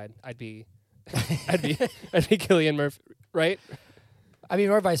family died. I'd be Cillian Murphy, right? I mean,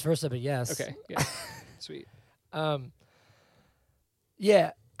 or vice versa, but yes. Okay, yeah, sweet.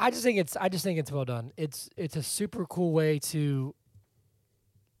 Yeah, I just think it's well done. It's a super cool way to,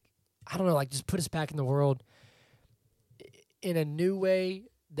 I don't know, like just put us back in the world in a new way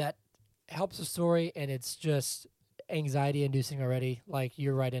that helps the story, and it's just anxiety inducing already. Like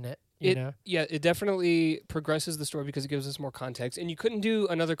you're right in it, you know. Yeah, it definitely progresses the story because it gives us more context. And you couldn't do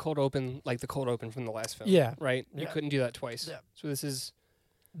another cold open like the cold open from the last film. Yeah. Right? You Yeah. couldn't do that twice. Yeah. So this is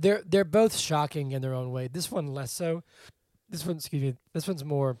They're both shocking in their own way. This one less so. This one's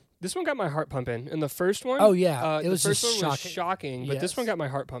more. this one got my heart pumping. And the first one, Oh yeah, it the was first just one was shocking. shocking, but this Yes. one got my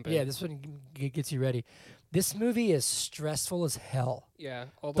heart pumping. Yeah, this one gets you ready. This movie is stressful as hell. Yeah,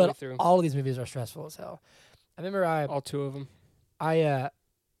 all the way But through. all of these movies are stressful as hell. I remember All 2 of them. I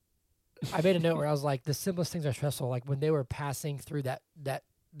made a note where I was like, the simplest things are stressful. Like when they were passing through that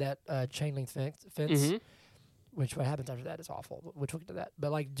chain link fence, Mm-hmm. which what happens after that is awful. Which we'll get to that.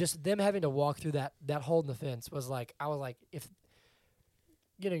 But like just them having to walk through that hole in the fence was like, I was like, if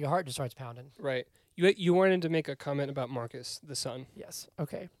your heart just starts pounding. Right. You wanted to make a comment about Marcus, the son. Yes.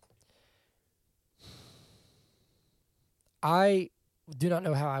 Okay. I do not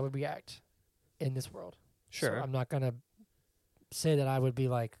know how I would react in this world. Sure. So I'm not gonna say that I would be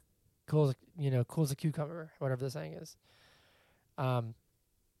like cool as a cucumber, whatever the saying is. But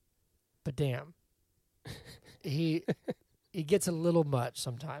damn, he gets a little much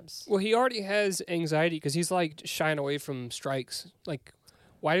sometimes. Well, he already has anxiety because he's like shying away from strikes. Like,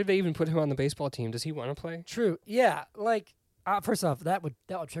 why did they even put him on the baseball team? Does he want to play? True. Yeah. Like first off, that would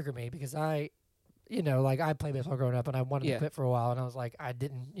trigger me because I played baseball growing up and I wanted Yeah. to quit for a while and I was like, I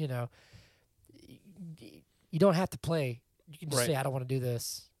didn't. You don't have to play. You can just Right. say I don't want to do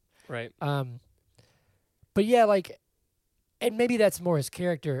this. Right. But yeah, like, and maybe that's more his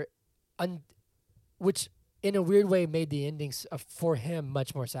character, which in a weird way made the endings for him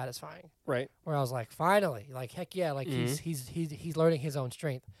much more satisfying. Right. Where I was like, finally, like heck yeah, like he's learning his own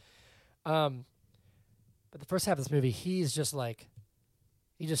strength. But the first half of this movie, he's just like,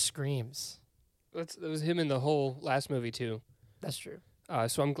 he just screams. That was him in the whole last movie too. That's true.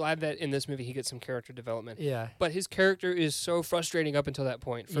 So I'm glad that in this movie he gets some character development. Yeah. But his character is so frustrating up until that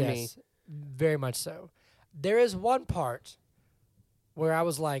point for me. Yes, very much so. There is one part where I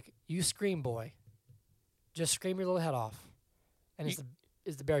was like, "You scream, boy, just scream your little head off," and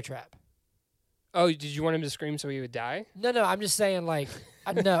it's the bear trap. Oh, did you want him to scream so he would die? No, I'm just saying, like,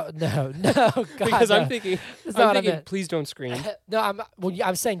 no, God, Because no. I'm thinking, That's not what I meant. please don't scream. No,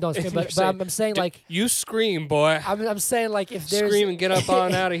 I'm saying don't scream, You're but saying, I'm saying like you scream, boy. I'm saying like if there's Scream and get up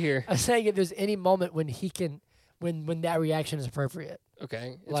on out of here. I'm saying if there's any moment when he can, when that reaction is appropriate.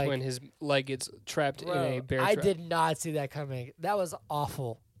 Okay, it's Like- when his leg gets trapped in a Bro, bear I trap. did not see that coming. That was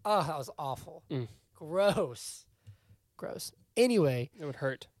awful. Oh, that was awful. Mm. Gross. Anyway, It would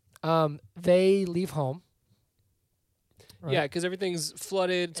hurt. they leave home. Right? Yeah, because everything's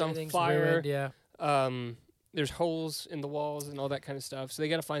flooded. It's Everything's on fire. ruined, yeah. There's holes in the walls and all that kind of stuff. So they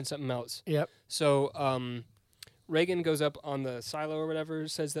got to find something else. Yep. So Reagan goes up on the silo or whatever,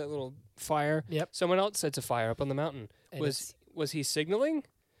 says that little fire. Yep. Someone else sets a fire up on the mountain. And Was he signaling?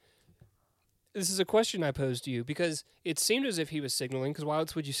 This is a question I posed to you because it seemed as if he was signaling. Because why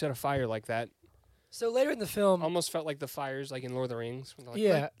else would you set a fire like that? so later in the film, Almost felt like the fires like in Lord of the Rings. When they're like,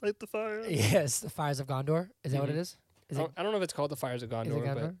 Yeah. light the fire. yes, the Fires of Gondor. Is that what Mhm. it is? Is I it? don't know if it's called the Fires of Gondor,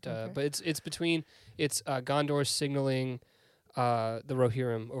 Gondor? but Okay. but it's between Gondor signaling the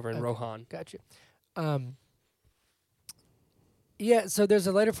Rohirrim over in Okay. Rohan. Got you. Yeah. So there's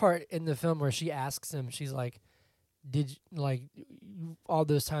a later part in the film where she asks him. She's like, all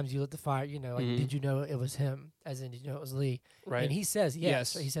those times you lit the fire, you know, like, Mhm. did you know it was him? As in, did you know it was Lee? Right. And he says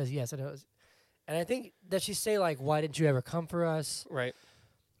yes. Yes. He says yes, I know it was. And I think that she say like, why didn't you ever come for us? Right.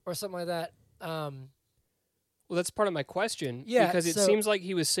 Or something like that. Well, that's part of my question. Yeah, Because it so seems like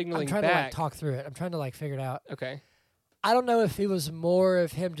he was I'm signaling trying to like back. talk through it. I'm trying to like figure it out. Okay. I don't know if it was more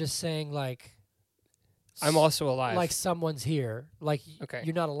of him just saying like, I'm also alive. like someone's here, like Okay.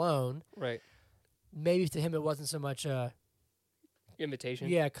 you're not alone. Right. Maybe to him it wasn't so much Invitation.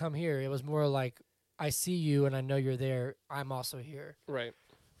 yeah, come here. It was more like, I see you and I know you're there. I'm also here. Right.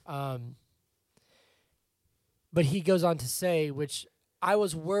 But he goes on to say, which I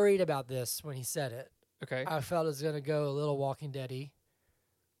was worried about this when he said it. Okay. I felt it was going to go a little Walking Dead-y,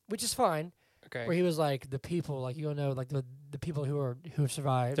 which is fine. Okay. Where he was like, the people, like, you don't know, like the people who have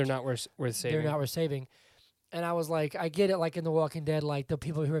survived. They're not worth saving. They're not worth saving. And I was like, I get it, like in The Walking Dead, like the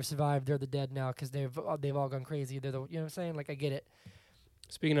people who have survived, they're the dead now because they've all gone crazy. They're the, you know what I'm saying? Like, I get it.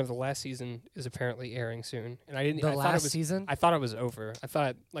 Speaking of, the last season is apparently airing soon, and I didn't. The I thought last it was. season? I thought it was over. I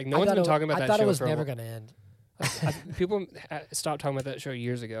thought like no I one's thought been it- talking about I that thought show it was for a never while. going to end. People stopped talking about that show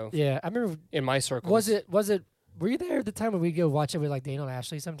years ago. Yeah, I remember. In my circles. Was it? Were you there at the time when we go watch it with like Daniel and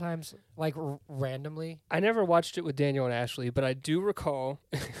Ashley sometimes, like randomly? I never watched it with Daniel and Ashley, but I do recall,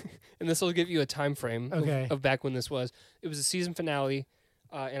 and this will give you a time frame Okay. of back when this was. It was a season finale,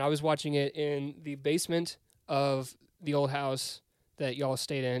 and I was watching it in the basement of the old house that y'all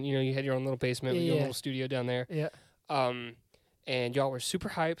stayed in. You know, you had your own little basement with your Yeah. little studio down there. Yeah. And y'all were super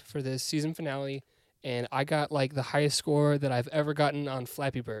hyped for this season finale, and I got like the highest score that I've ever gotten on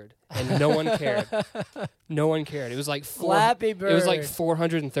Flappy Bird, and no one cared. No one cared. It was like Flappy Bird. It was like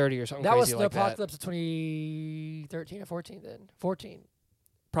 430 or something that was crazy like that. Snowpocalypse of 2013 or 14 then. 14.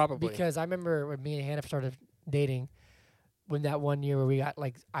 Probably. Because I remember when me and Hannah started dating, when that one year where we got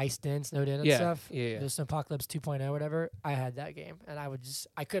like iced in, snowed in and Yeah, stuff. yeah. The Snowpocalypse 2.0 or whatever. I had that game. And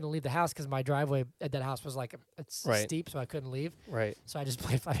I couldn't leave the house because my driveway at that house was like, it's Right. steep, so I couldn't leave. Right. So I just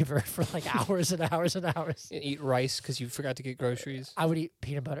played Flappy Bird for like hours and hours and hours. And eat rice because you forgot to get groceries. I would eat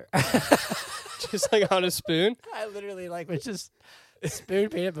peanut butter. Just like on a spoon. I literally like would just spoon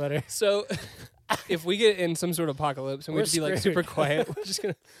peanut butter. So if we get in some sort of apocalypse and we We're have to be like screwed. super quiet, we're just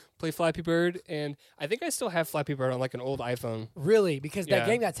going to play Flappy Bird. And I think I still have Flappy Bird on like an old iPhone. Really, because that Yeah.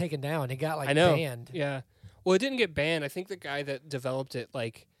 game got taken down. It got like I know. banned. Yeah. Well, it didn't get banned. I think the guy that developed it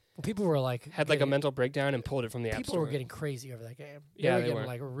like People were like had like a getting- mental breakdown and pulled it from the app people store. were getting crazy over that game. Yeah, they they were getting were.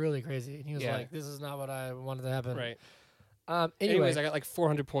 like really crazy. And he was Yeah. like, "This is not what I wanted to happen." Right. Anyway, Anyways, I got like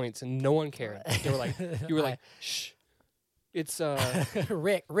 400 points and no one cared. They were like, you were like, shh. It's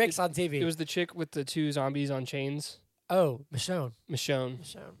Rick's on TV. it was the chick with the two zombies on chains, Michonne. Michonne.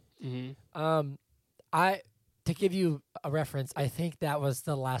 Michonne. I to give you a reference, I think that was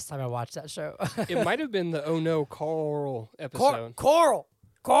the last time I watched that show. It might have been the Oh No Coral episode. Coral.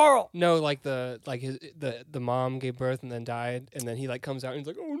 No, like the mom gave birth and then died, and then he like comes out and he's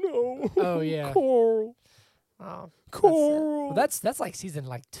like, oh no. Oh, yeah. Coral. Oh, Coral. that's like season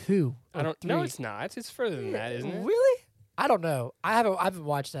like 2. I or don't. No, 3. it's not. It's further than that, isn't it? Really? I don't know. I haven't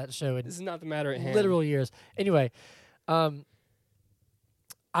watched that show in This is not the matter at hand. literal years. Anyway,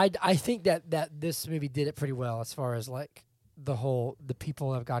 I think that this movie did it pretty well as far as like the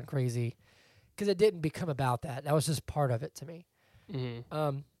people have gone crazy, because it didn't become about that. That was just part of it to me.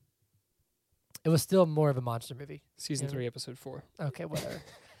 Mm-hmm. It was still more of a monster movie. Season Yeah. 3, episode 4. Okay, whatever.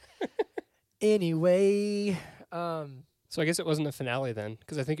 Anyway, So I guess it wasn't a finale then,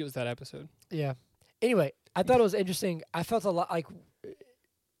 because I think it was that episode. yeah. Anyway, I thought it was interesting. I felt a lot like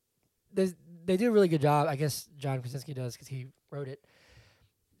they do a really good job. I guess John Krasinski does because he wrote it.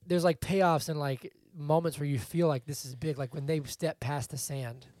 There's like payoffs and like moments where you feel like this is big. Like when they step past the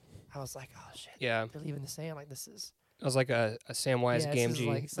sand, I was like, oh shit, Yeah. they're leaving the sand. Like this is It was like a Samwise Yeah, this is Gamgee.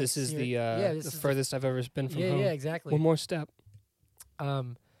 like- it's like this is seri- the yeah, this the is the- furthest I've ever been from yeah, home. yeah, exactly. One more step. I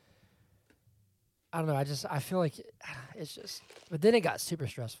don't know. I feel like it's just, but then it got super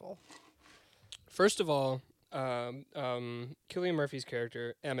stressful. First of all, Cillian Murphy's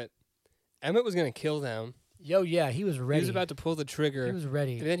character, Emmett was going to kill them. Yo, yeah, he was ready. He was about to pull the trigger. He was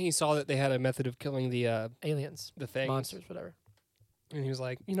ready. And then he saw that they had a method of killing the Aliens, things. monsters, whatever. And he was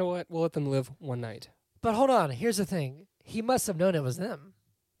like, you know what? We'll let them live one night. But hold on. Here's the thing. He must have known it was them.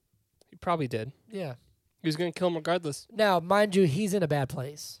 He probably did. Yeah. He was going to kill them regardless. Now, mind you, he's in a bad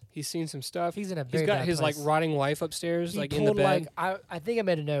place. He's seen some stuff. He's in a He's very got bad his place. like rotting wife upstairs, He like in the pulled, bed. I think I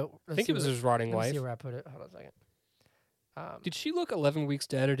made a note. I think it was his rotting Let me wife. see where I put it. Hold on a second. Did she look 11 weeks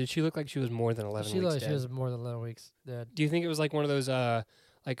dead, or did she look like she was more than 11 She weeks looked dead? she was more than 11 weeks dead. Do you think it was like one of those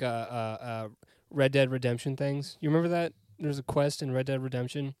Red Dead Redemption things? You remember that? There's a quest in Red Dead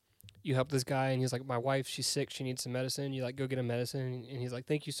Redemption you help this guy, and he's like, my wife, she's sick, she needs some medicine. You like go get him medicine, and he's like,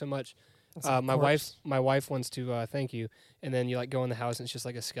 thank you so much. It's like a My corpse. wife wants to thank you, and then you like go in the house, and it's just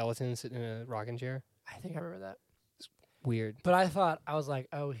like a skeleton sitting in a rocking chair. I think I remember that. Weird. But I was like,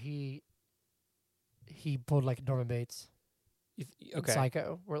 oh, he pulled like Norman Bates in Okay.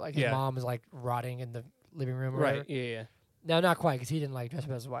 Psycho, where like his Yeah. mom is like rotting in the living room. Or Right. whatever. Yeah. No, not quite, because he didn't like dress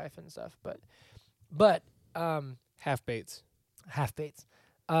up as his wife and stuff. But Half Bates. half Bates.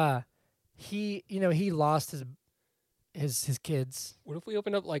 He lost his kids. What if we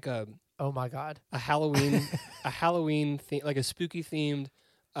opened up like a Oh my God. Halloween like a spooky themed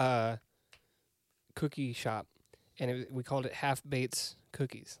cookie shop, and we called it Half Bates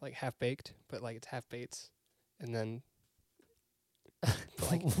Cookies, like half baked, but like it's Half Bates, and then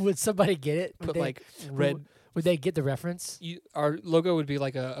like Would somebody get it? put like red. Would they get the reference? Our logo would be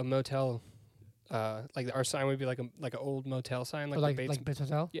like a motel, like our sign would be like an old motel sign, Or like, like the Bates. like Bates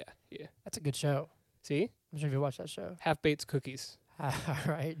Motel? Yeah, yeah. That's a good show. See, I'm sure if you watch that show. Half Bates Cookies. All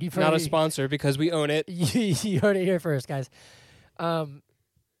right. You've Not heard a it- sponsor because we own it. you heard it here first, guys.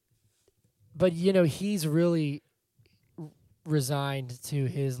 But he's really resigned to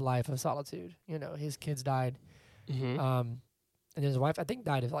his life of solitude. His kids died, Mm-hmm. and his wife, I think,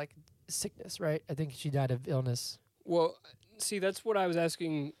 died of like sickness. Right? I think she died of illness. Well, see, that's what I was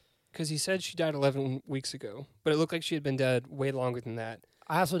asking, because he said she died 11 weeks ago, but it looked like she had been dead way longer than that.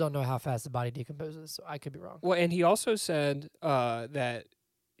 I also don't know how fast the body decomposes, so I could be wrong. Well, and he also said that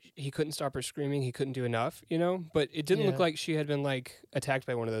he couldn't stop her screaming. He couldn't do enough, but it didn't look Yeah. like she had been like attacked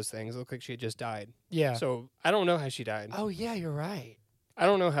by one of those things. It looked like she had just died. Yeah. So I don't know how she died. Oh yeah, you're right. I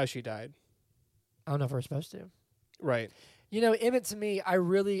don't know how she died. I don't know if we're supposed to. Right. Emmett, to me, I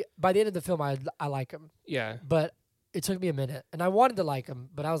really, by the end of the film, I like him, Yeah. but it took me a minute, and I wanted to like him,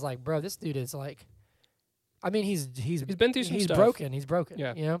 but I was like, bro, this dude is like, I mean, he's been through some he's stuff. broken. He's broken.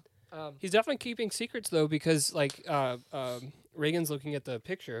 Yeah. He's definitely keeping secrets though, because like Reagan's looking at the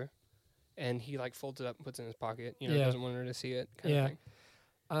picture, and he like folds it up and puts it in his pocket. Yeah. Doesn't want her to see it. Kind Yeah.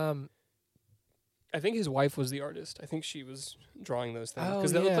 of thing. I think his wife was the artist. I think she was drawing those things Oh,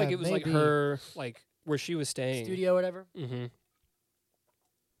 because that looked like yeah, it was like maybe. her, like where she was staying. Studio, whatever. Mm-hmm.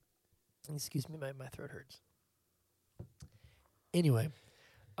 Excuse me, my throat hurts. Anyway,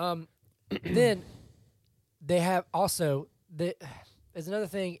 then they have also there's another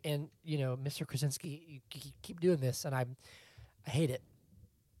thing, and Mr. Krasinski, you keep doing this, and I hate it.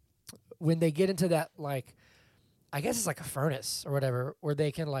 When they get into that, like, I guess it's like a furnace or whatever, where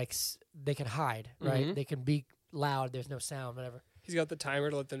they can they can hide, right? Mhm. They can be loud. There's no sound, whatever. He's got the timer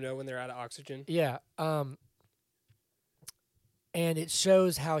to let them know when they're out of oxygen. Yeah. And it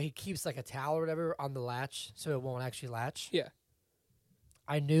shows how he keeps like a towel or whatever on the latch so it won't actually latch. Yeah.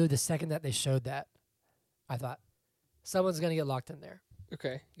 I knew the second that they showed that, I thought someone's gonna get locked in there.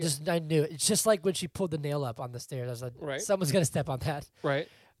 Okay. Yeah. Just I knew it. It's just like when she pulled the nail up on the stairs. I was like, Right. someone's gonna step on that. Right.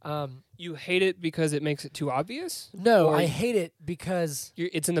 You hate it because it makes it too obvious? No, Or I hate it because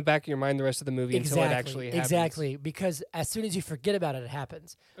It's in the back of your mind the rest of the movie until it actually happens. exactly because as soon as you forget about it, it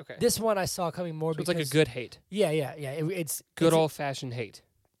happens. Okay. This one I saw coming more So it's because like a good hate. yeah. It's Good old fashioned hate.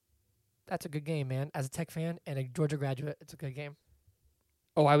 That's a good game, man. As a tech fan and a Georgia graduate, it's a good game.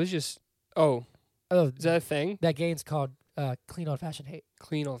 Oh, I was just. Oh, Oh, is that a thing? that game's called Clean Old Fashioned Hate.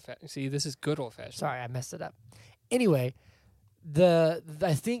 Clean old fashioned. See, this is good old fashioned. Sorry, I messed it up. Anyway,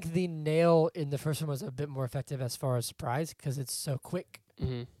 I think the nail in the first one was a bit more effective as far as surprise because it's so quick.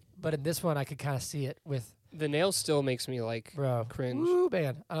 Mm-hmm. But in this one, I could kind of see it with The nail still makes me like bro cringe. Woo,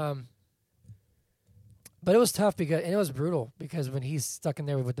 man. But it was tough and it was brutal because when he's stuck in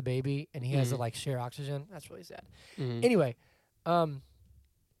there with the baby and he has to Mhm. like share oxygen, that's really sad. Mhm. Anyway,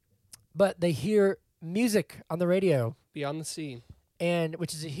 but they hear music on the radio, Beyond the Sea. and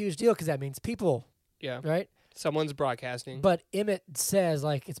which is a huge deal because that means people, Yeah. right? Someone's broadcasting. But Emmett says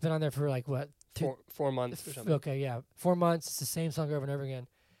like it's been on there for like what? 4 months or something. Okay, yeah, 4 months. It's the same song over and over again.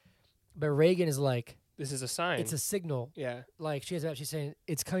 But Reagan is like, This is a sign. it's a signal. yeah. Like she's saying,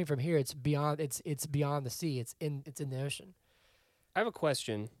 it's coming from here. It's beyond. It's beyond the sea. It's in the ocean. I have a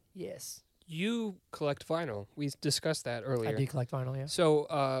question. Yes, You collect vinyl. We discussed that earlier. I do collect vinyl. Yeah. So,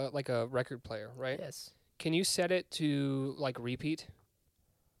 like a record player, right? Yes. Can you set it to like repeat?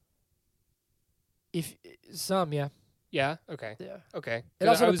 If some, yeah, Yeah. Okay. yeah. Okay. It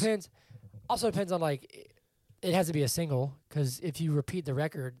 'Cause also depends. Also depends on like, it has to be a single because if you repeat the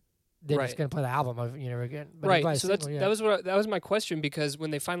record, then it's Right. gonna play the album over again. But if you buy Right. a So single, yeah. that was my question, because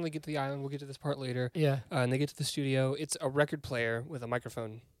when they finally get to the island, we'll get to this part later, yeah. and they get to the studio, it's a record player with a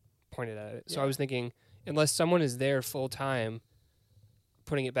microphone pointed at it. So Yeah. I was thinking, unless someone is there full time,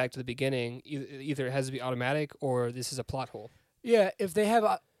 putting it back to the beginning, either it has to be automatic or this is a plot hole. Yeah, if they have,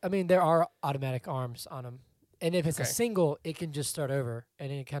 I mean, there are automatic arms on them, and if it's a Okay. single, it can just start over,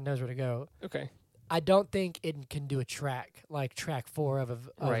 and it kind of knows where to go. Okay. I don't think it can do a track like track 4 of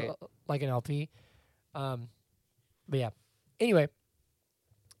Right. like an LP. But yeah. Anyway,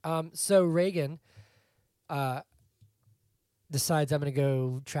 so Reagan decides I'm gonna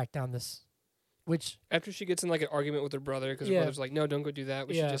go track down this, which After she gets in like an argument with her brother because Yeah. her brother's like, no, don't go do that.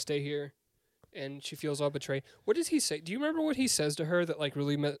 We Yeah. should just stay here. And she feels all betrayed. What does he say? Do you remember what he says to her that like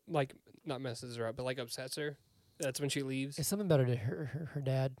really like not messes her up, but like upsets her? That's when she leaves. it's something better to her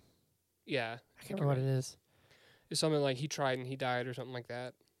dad. Yeah. I can't remember what it is. It's something like he tried and he died or something like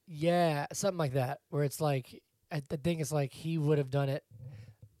that. Yeah, something like that, where it's like I think it's like he would have done it.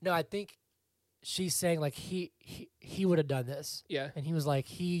 No, I think she's saying like he would have done this, Yeah. and he was like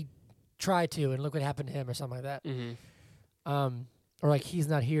he tried to, and look what happened to him, or something like that. Mm-hmm. Or like he's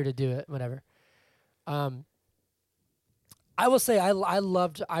not here to do it, whatever. I will say I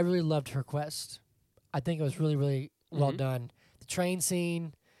really loved her quest. I think it was really, really well Mhm. done. The train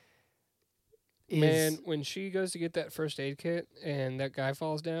scene is Man, when she goes to get that first aid kit and that guy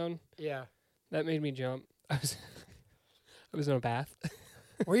falls down, yeah. that made me jump. I was in a bath.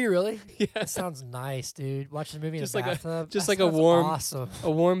 Were you really? Yeah. That sounds nice, dude. Watching the movie Just in a like a- bathtub. just that like a sounds warm- awesome A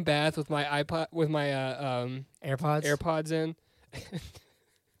warm bath with my iPod with my AirPods. AirPods in.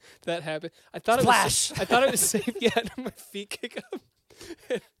 That happened. I thought Splash! I thought it was safe. Yeah, and my feet kick up.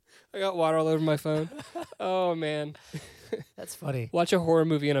 I got water all over my phone. Oh man, That's funny. watch a horror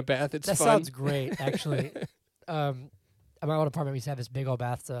movie in a bath. It's That fun. sounds great, actually. At my old apartment, we used to have this big old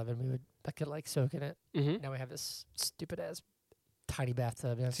bathtub, and I could like soak in it. Mm-hmm. Now we have this stupid ass tiny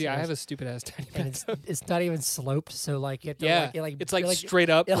bathtub. See, I have a stupid ass tiny and it's bathtub. it's not even sloped, so like you have to Yeah, it's It's like straight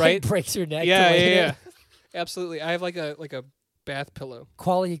up, it right? like breaks your neck. to Yeah, lay in yeah, it. yeah. Absolutely. I have like a bath pillow.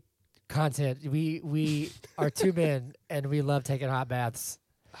 Quality content. We are two men, and we love taking hot baths.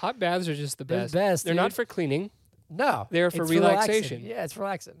 Hot baths are just the They're best. the best. They're not dude. for cleaning. No, They're for it's relaxation. Yeah, it's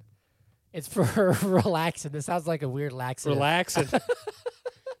relaxing. It's for relaxing. This sounds like a weird laxative. Relaxing.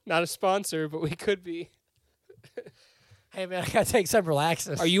 Not a sponsor, but we could be. Hey man, I gotta take some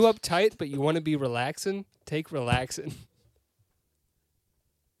relaxing. Are you uptight but you want to be relaxing? Take relaxing.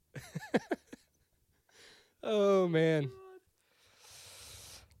 Oh man.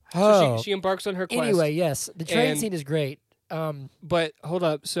 Oh. So she embarks on her quest. Anyway, yes, the train And- scene is great. But hold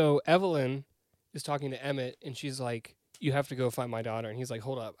up. So Evelyn is talking to Emmett and she's like, you have to go find my daughter. And he's like,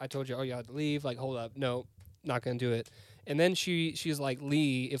 hold up. I told you, you had to leave. Like, hold up. No, not going to do it. And then she's like,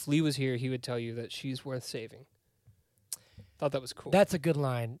 Lee, if Lee was here, he would tell you that she's worth saving. Thought that was cool. That's a good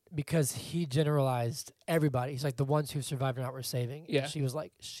line because he generalized everybody. He's like, the ones who survived are not worth saving. And Yeah. she was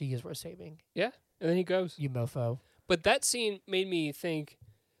like, she is worth saving. And then he goes. You mofo. But that scene made me think,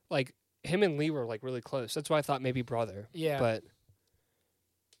 like, him and Lee were, like, really close. That's why I thought maybe brother. Yeah. But,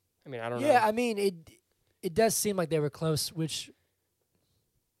 I mean, I don't know. Yeah, I mean, it does seem like they were close, which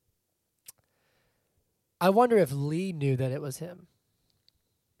I wonder if Lee knew that it was him,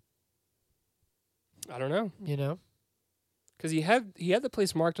 I don't know. you know? Because he had the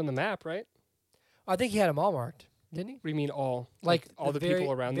place marked on the map, right? I think he had them all marked, didn't he? What do you mean all? Like all the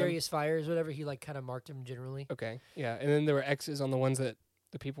people around them? various fires, whatever. He like kind of marked them generally. Okay, yeah. And then there were X's on the ones that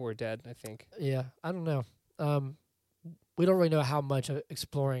the people were dead, I think. Yeah, I don't know. We don't really know how much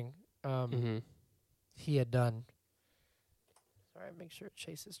exploring Mm-hmm. he had done. Sorry, make sure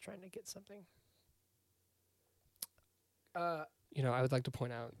Chase is trying to get something. You know, I would like to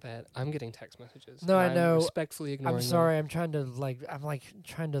point out that I'm getting text messages. No, and I know. I'm respectfully ignoring I'm them. sorry. I'm trying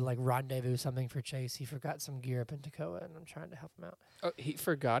to rendezvous something for Chase. He forgot some gear up in Toccoa, and I'm trying to help him out. Oh, he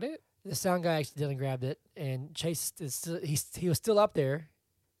forgot it? The sound guy accidentally grabbed it, and Chase is still, he was still up there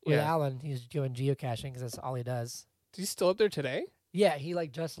with Yeah. Alan. He's doing geocaching because that's all he does. He's still up there today? Yeah, he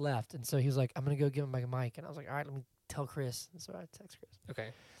like just left, and so he was like, "I'm gonna go give him my mic," and I was like, "All right, let me tell Chris." And so I text Chris. Okay.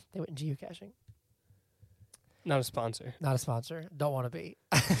 They went geocaching. Not a sponsor. Not a sponsor. Don't want to be.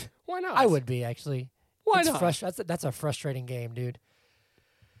 Why not? I would be actually. Why It's not? that's a frustrating game, dude.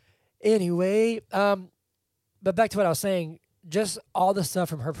 Anyway, but back to what I was saying. Just all the stuff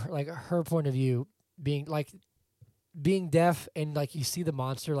from her point of view, being deaf and like you see the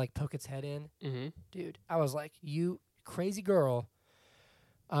monster like poke its head in, Mm-hmm. dude. I was like, you crazy girl.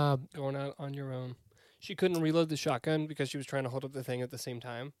 Going out on your own. She couldn't reload the shotgun because she was trying to hold up the thing at the same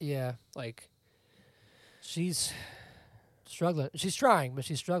time. Yeah, Like, she's struggling. She's trying, but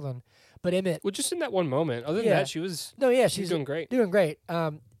she's struggling. But Emmett, well, just in that one moment. Other than Yeah. that, she was she's doing great. doing great.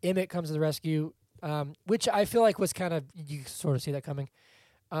 Emmett comes to the rescue, which I feel like was kind of you sort of see that coming.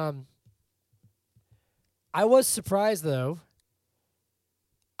 I was surprised though.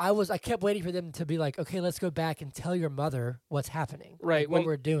 I kept waiting for them to be like, okay, let's go back and tell your mother what's happening, Right, like, what when-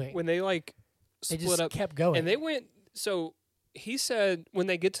 we're doing. When they like They split just up, kept going. and they went. So he said when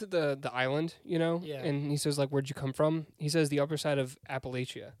they get to the island, you know, Yeah. and he says like, "Where'd you come from?" He says the upper side of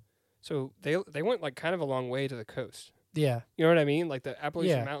Appalachia. So they went like kind of a long way to the coast. yeah, You know what I mean? Like the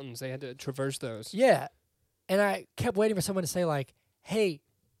Appalachian Yeah. Mountains, they had to traverse those. yeah. And I kept waiting for someone to say like, hey,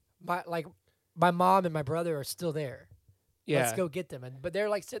 my mom and my brother are still there. Yeah. Let's go get them. But they're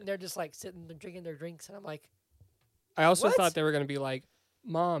like sitting there, just like sitting and drinking their drinks, and I'm like, I also What? thought they were going to be like,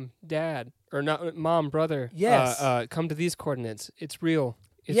 "Mom, Dad, or not, Mom, brother. Yes. Come to these coordinates. It's real.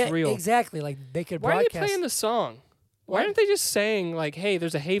 It's yeah, real." exactly. Like they could Why are they broadcast. playing the song? Why What? aren't they just saying like, "Hey,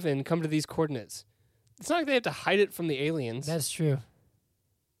 there's a haven. Come to these coordinates"? It's not like they have to hide it from the aliens. That's true.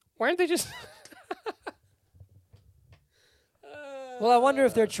 Why aren't they just? Well, I wonder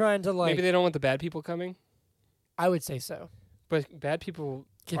if they're trying to like. Maybe they don't want the bad people coming, I would say so. but bad people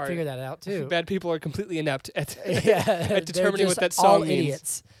Can are figure that out too. bad people are completely inept at yeah, at they're determining what just that all song means.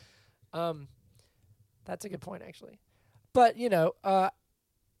 idiots. That's a good point actually. But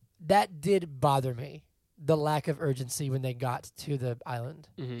that did bother me. The lack of urgency when they got to the island,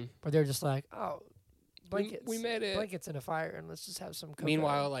 Mm-hmm. where they're just like, "Oh, blankets, we made it." blankets in a fire, and let's just have some." cocoa."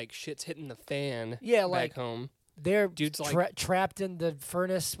 Meanwhile, like shit's hitting the fan yeah, back like home. they're dude's like- trapped in the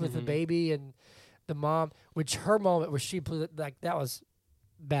furnace with the Mhm. baby and the mom. Which her moment where she blew that was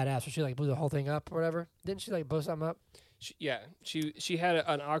badass. Where she like blew the whole thing up or whatever. Didn't she like blow something up? She had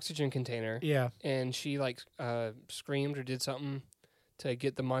an oxygen container, Yeah. and she like screamed or did something to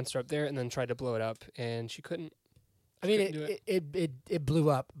get the monster up there, and then tried to blow it up, and she couldn't. I mean, couldn't do it blew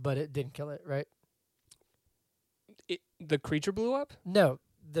up, but it didn't kill it, right? The creature blew up. No,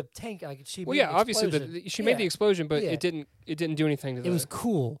 the tank. Like she. Well, made yeah, an obviously explosion. she made the Yeah. explosion, but Yeah. it didn't do anything to the. It was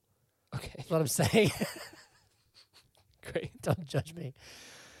cool. okay. That's what I'm saying. Great, Don't judge me.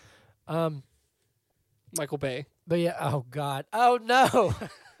 Michael Bay. But yeah. Oh God. Oh no.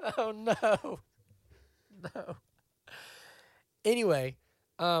 Oh no. No. Anyway,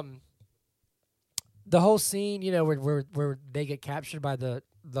 the whole scene, where they get captured by the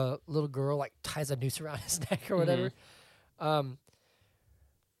little girl, like ties a noose around his neck or whatever.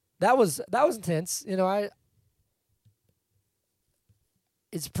 That was intense.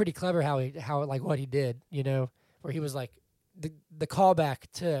 It's pretty clever how what he did. Where he was like the callback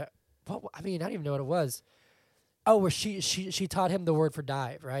to. Well, I mean, I don't even know what it was. Oh, where she taught him the word for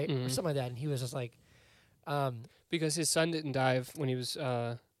dive, right, or Mhm. something like that, and he was just like, Because his son didn't dive when he was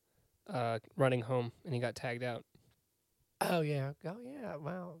running home, and he got tagged out. oh yeah,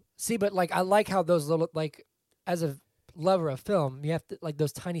 wow. See, but like I like how those little like as a lover of film, you have to like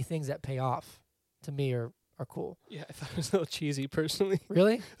those tiny things that pay off. To me, are cool. Yeah, I thought it was a little cheesy, personally.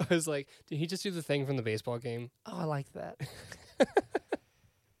 Really? I was like, did he just do the thing from the baseball game? Oh, I like that.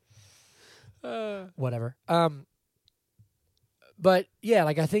 Uh, Whatever. But yeah,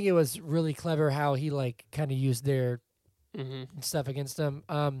 like I think it was really clever how he like kind of used their mhm. stuff against them.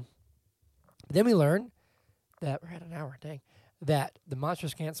 Then we learn that we're at an hour. Dang, that the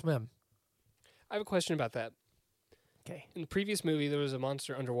monsters can't swim. I have a question about that. Okay. In the previous movie, there was a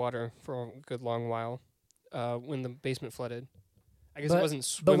monster underwater for a good long while when the basement flooded. I guess it wasn't But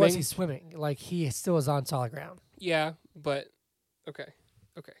swimming. was he swimming? Like he still was on solid ground. Yeah, but okay.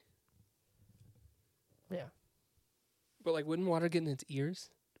 Yeah. But like, wouldn't water get in its ears?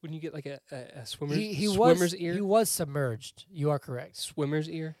 Wouldn't you get like a swimmer's He ear? was submerged. You are correct. Swimmer's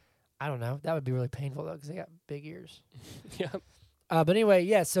ear. I don't know. That would be really painful though, because they got big ears. Yeah. But anyway,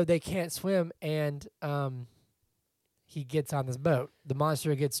 yeah. So they can't swim, and he gets on this boat. The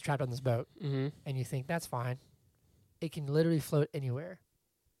monster gets trapped on this boat, Mm-hmm. and you think that's fine. It can literally float anywhere.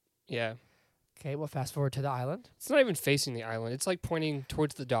 Yeah. Okay. Well, fast forward to the island. It's not even facing the island. It's like pointing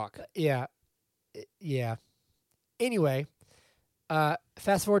towards the dock. Yeah. Yeah. Anyway,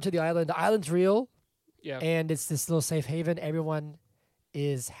 fast forward to the island. The island's real, Yeah. and it's this little safe haven. Everyone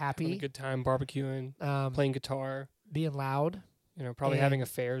is Having a happy, good time barbecuing, playing guitar. being loud. Probably having And-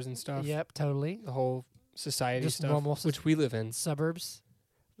 affairs and stuff. Yep, totally. The whole society Just stuff, normal which we live in. Suburbs.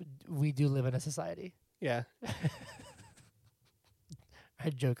 We do live in a society. Yeah.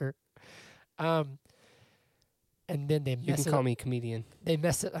 Right, Joker. And then they You mess can it call up. me comedian. They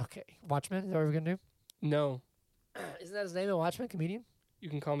mess it. Okay, Watchmen. Is that what we're gonna do? No. Isn't that his name? A Watchmen comedian? You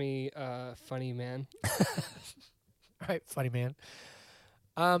can call me funny man. All right, funny man.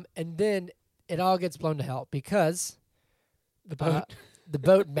 And then it all gets blown to hell because The boat. the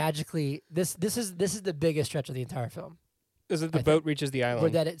boat magically. This is the biggest stretch of the entire film, Is it the I boat reaches the where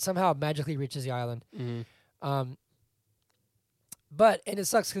island? that it somehow magically reaches the island. Mhm. But it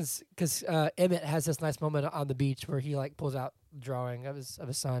sucks because Emmett has this nice moment on the beach where he like pulls out drawing of his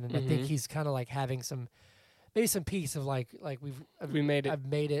son, and I think Mhm. he's kind of like having maybe some peace of like We made it. I've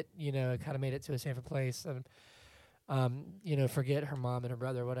made it, kind of made it to a safer place, and forget her mom and her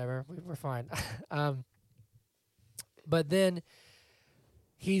brother, whatever. We're fine. But then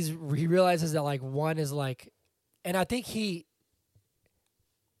he realizes that like one is like, and I think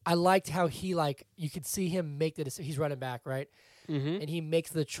I liked how he like you could see him make the decision. He's running back, right? Mm-hmm. And he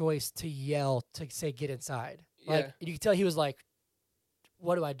makes the choice to yell to say get inside. Like Yeah. and you could tell he was like,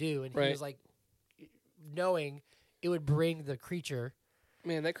 what do I do? And he Right. was like knowing it would bring the creature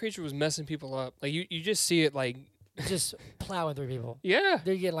Man, that creature was messing people up. Like you just see it like just plowing through people. yeah.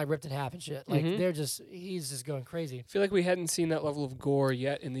 They're getting like ripped in half and shit. Like Mhm. he's just going crazy. I feel like we hadn't seen that level of gore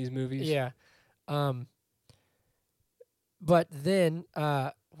yet in these movies. Yeah. But then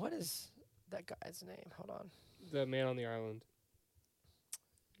what is that guy's name? Hold on. The man on the island.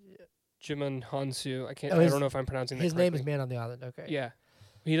 Yeah. Jimon Hansu. I can't. Oh, I his- don't know if I'm pronouncing that His name is correctly. Man on the Island. Okay. Yeah.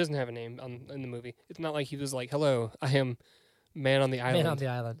 He doesn't have a name in the movie. It's not like he was like, "Hello, I am man on the island." Man on the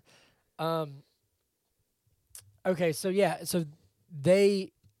Island. Okay, so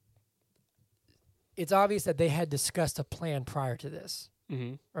it's obvious that they had discussed a plan prior to this,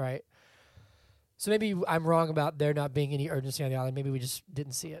 Mhm. right? So maybe I'm wrong about there not being any urgency on the island. Maybe we just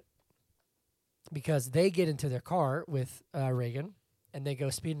didn't see it. Because they get into their car with Reagan and they go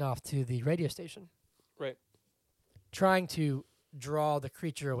speeding off to the radio station. Right. Trying to draw the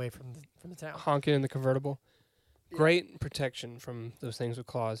creature away from the town. Honking in the convertible. Great protection from those things with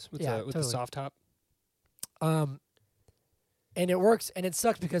claws with Yeah, the totally. soft top. And it works, and it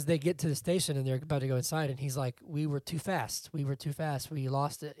sucks because they get to the station and they're about to go inside, and he's like, "We were too fast. We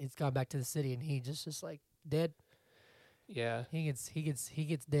lost it. It's gone back to the city," and he just like dead. Yeah. He gets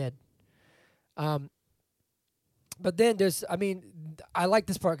dead. But then I like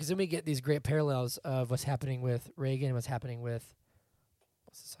this part because then we get these great parallels of what's happening with Reagan and what's happening with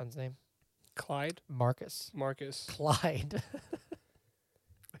what's his son's name? Clyde. Marcus. Clyde.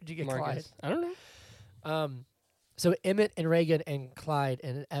 Where'd you get Marcus. I don't know. Clyde? So Emmett and Reagan and Clyde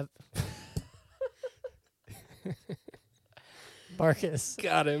and Marcus.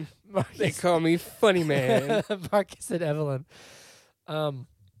 Got him. They Marcus. call me funny man. Marcus and Evelyn. And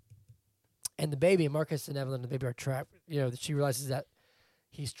the baby, Marcus and Evelyn, the baby are trapped. She realizes that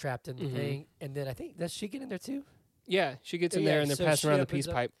he's trapped in the Mhm. thing. And then I think, does she get in there too? Yeah, she gets in Yeah, there and they're so passing she around the opens peace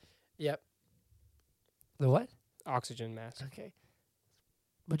up- pipe. Yep. The what? Oxygen mask. Okay.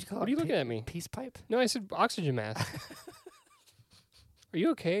 What'd you call it? What are you looking at me? Peace pipe? No, I said oxygen mask. Are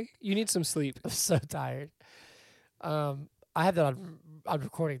you okay? You need some sleep. I'm so tired. I have that on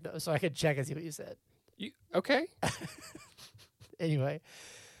recording though, so I can check and see what you said. You okay? Anyway,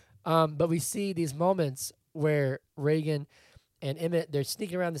 but we see these moments where Reagan and Emmett, they're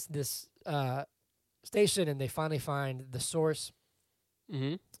sneaking around this station, and they finally find the source.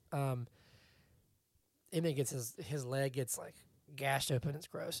 Mm-hmm. Emmett gets his leg gets like gashed open. It's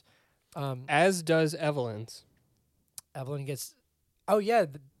gross. As does Evelyn's. Evelyn gets. Oh yeah,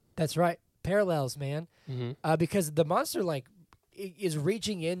 that's right. Parallels, man. Mm-hmm. Because the monster is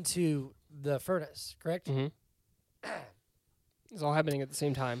reaching into the furnace. Correct. Mm-hmm. It's all happening at the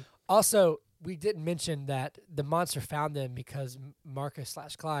same time. Also, we didn't mention that the monster found them because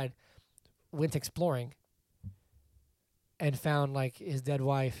Marcus/Clyde went exploring and found like his dead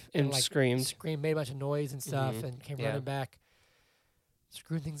wife And like screamed. made a bunch of noise and stuff, Mhm. and came Yeah. running back,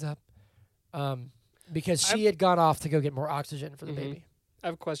 screwing things up. Because she had gone off to go get more oxygen for the Mhm. baby. I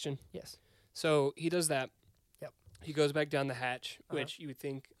have a question. Yes. So he does that. Yep. He goes back down the hatch, Uh-huh. which you would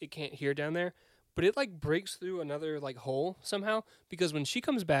think it can't hear down there, but it like breaks through another like hole somehow because when she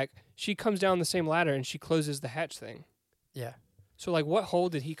comes back, she comes down the same ladder and she closes the hatch thing. Yeah. So like, what hole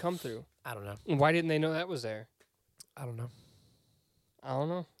did he come through? I don't know. And why didn't they know that was there? I don't know. I don't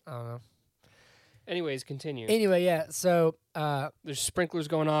know. Anyways, continue. Anyway, yeah. So, There's sprinklers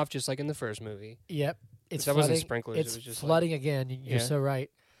going off just like in the first movie. yep. It's That flooding. wasn't sprinklers. It's it was just flooding again. You're Yeah. so right.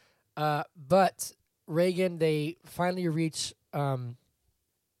 But Reagan, they finally reach the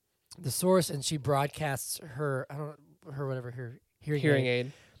source, and she broadcasts her hearing aid,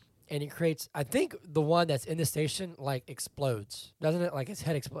 aid. and it creates. I think the one that's in the station like explodes, doesn't it? Like its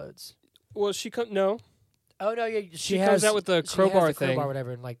head explodes. Well, no, Oh no, yeah. She comes out with the she crowbar has the crowbar, thing.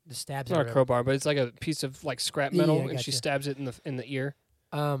 whatever, and like just stabs it's it. not a crowbar, but it's like a piece of like scrap Yeah, metal, yeah, I and she gotcha. stabs it in the ear,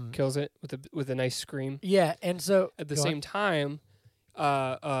 kills it with a nice scream. Yeah, and so At the go on. same time,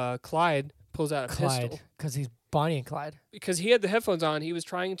 Clyde pulls out a Clyde, pistol because he's Bonnie and Clyde, because he had the headphones on. He was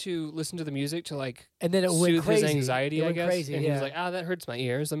trying to listen to the music to like and then it went soothe crazy. his anxiety, It I went guess. crazy, and yeah. he was like, that hurts my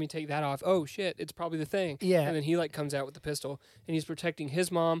ears. Let me take that off. Oh shit, it's probably the thing. Yeah. And then he like comes out with the pistol and he's protecting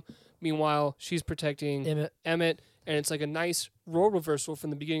his mom. Meanwhile, she's protecting Emmett. Emmett, and it's like a nice role reversal from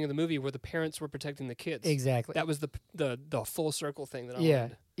the beginning of the movie where the parents were protecting the kids. Exactly. That was the full circle thing that I yeah,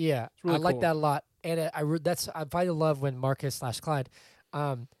 wanted. yeah. really I like cool. that a lot, and I find in love when Marcus/Clyde,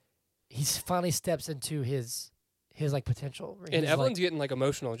 he finally steps into his like potential. where And he's Evelyn's getting like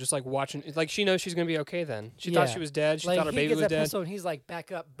emotional, just like watching. Like she knows she's gonna be okay. Then she thought Yeah. she was dead. She like thought her he baby gets was that dead. pistol and he's like,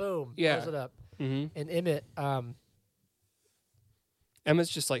 back up, boom, Yeah. blows it up. Mm-hmm. And Emmett, Emma's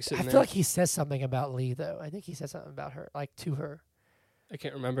just like I sitting feel there. like he says something about Lee though. I think he says something about her, like to her. I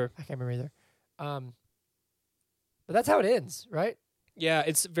can't remember. I can't remember either. But that's how it ends, right? Yeah,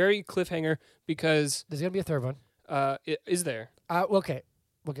 it's very cliffhanger because There's gonna be a third one. it is there. Okay,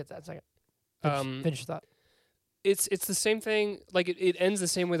 we'll get to that in a second. Finish your thought. It's the same thing. Like it ends the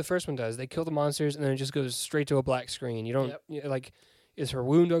same way the first one does. They kill the monsters and then it just goes straight to a black screen. You don't Yep. like. Is her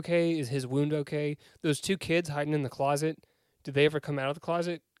wound okay? Is his wound okay? Those two kids hiding in the closet. Did they ever come out of the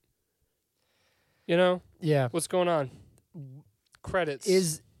closet? You know Yeah. what's going on? Credits.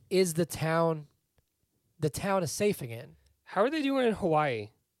 Is the town is safe again? How are they doing in Hawaii?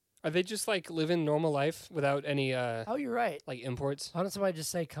 Are they just like living normal life without any Oh, you're right. like imports? Why don't somebody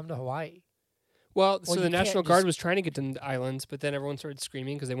just say come to Hawaii? Well, so you the can't National Guard just- was trying to get to the islands, but then everyone started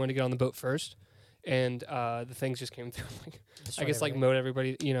screaming because they wanted to get on the boat first, and the things just came through. Like, I Destroy guess like everything. mowed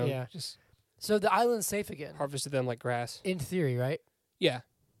everybody, you know, Yeah. just So the island's safe again, harvested them like grass. in theory, right? Yeah,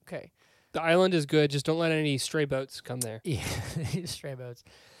 Okay. the island is good. Just don't let any stray boats come there. Yeah, stray boats.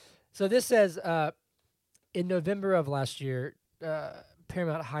 So this says, in November of last year,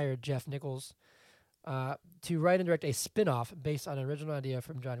 Paramount hired Jeff Nichols to write and direct a spin-off based on an original idea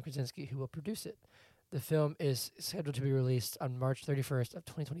from John Krasinski, who will produce it. The film is scheduled to be released on March 31st of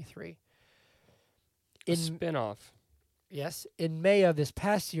 2023. A spin-off. Yes, in May of this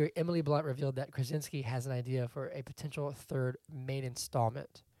past year, Emily Blunt revealed that Krasinski has an idea for a potential third main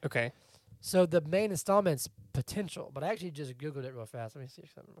installment. Okay. So the main installment's potential, but I actually just Googled it real fast. Let me see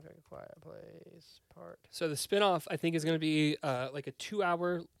something. Okay, Quiet Place part. So the spin-off, I think, is going to be like a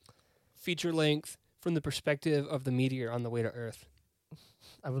 2-hour feature length from the perspective of the meteor on the way to Earth.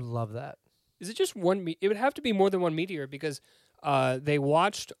 I would love that. Is it just one? It would have to be more than one meteor because they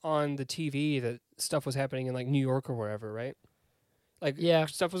watched on the TV that stuff was happening in like New York or wherever, right? Like Yeah.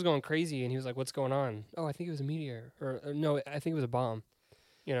 stuff was going crazy, and he was like, "What's going on?" Oh, I think it was a meteor, or no, I think it was a bomb.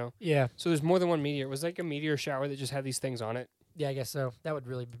 You know, Yeah. so there's more than one meteor. It was like a meteor shower that just had these things on it. Yeah, I guess so. That would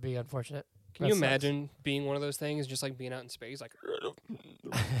really be unfortunate. Can you imagine being one of those things, just like being out in space, like?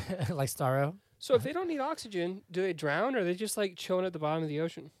 like Starro? So if they don't need oxygen, do they drown, or are they just like chilling at the bottom of the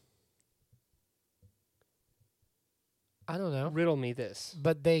ocean? I don't know. Riddle me this.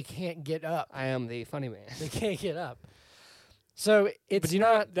 But they can't get up. I am the funny man. They can't get up. So it's But you know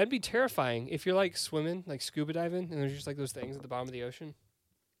not. what? That'd be terrifying if you're like swimming, like scuba diving, and there's just like those things at the bottom of the ocean.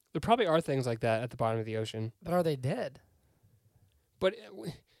 There probably are things like that at the bottom of the ocean. But are they dead? But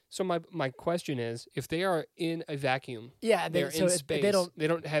so my question is, if they are in a vacuum, Yeah, they're in space. They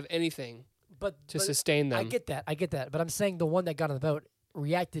don't have anything But to but sustain them. I get that. But I'm saying the one that got on the boat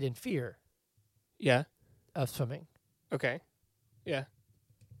reacted in fear Yeah. of swimming. Okay. Yeah.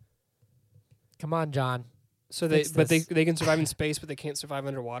 Come on, John. So Fix they this. they can survive in space, but they can't survive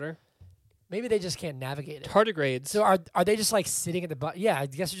underwater. Maybe they just can't navigate it. Tardigrades. So are they just like sitting at the bottom? Yeah, I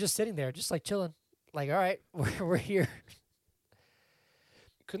guess they're just sitting there, just like chilling. Like, all right, we're here.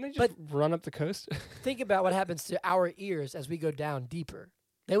 Couldn't they just run up the coast? Think about what happens to our ears as we go down deeper.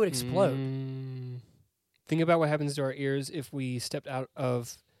 They would explode. Think about what happens to our ears if we stepped out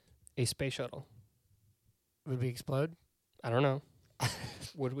of a space shuttle. Would we explode? I don't know.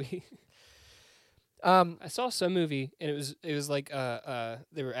 Would we? Um, I saw some movie and it was like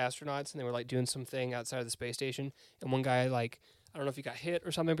they were astronauts and they were like doing some thing outside of the space station, and one guy, like, I don't know if he got hit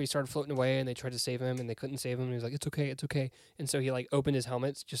or something, but he started floating away and they tried to save him and they couldn't save him, and he was like, it's okay. And so he like opened his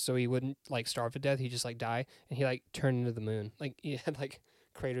helmets just so he wouldn't like starve to death. He just like die, and he like turned into the moon. Like he had like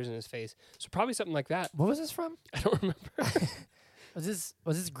craters in his face. So probably something like that. what was this from? I don't remember. Was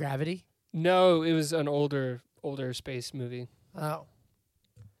this Gravity? No, it was an older space movie. Oh,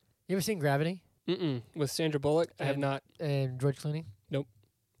 you ever seen Gravity? With Sandra Bullock. I have And- not. And George Clooney? Is it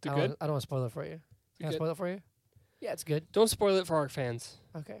I good? don't want to spoil it for you. Can I good? spoil it for you? Yeah, it's good. Don't spoil it for our fans.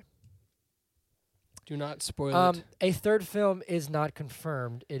 Okay. Do not spoil it. A third film is not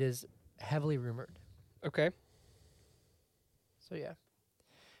confirmed. It is heavily rumored. Okay. So yeah.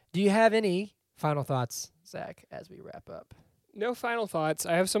 Do you have any final thoughts, Zach, as we wrap up? No final thoughts.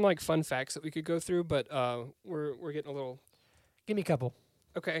 I have some like fun facts that we could go through, but we're getting a little. Give me a couple.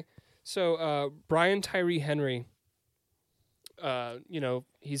 Okay. So Brian Tyree Henry.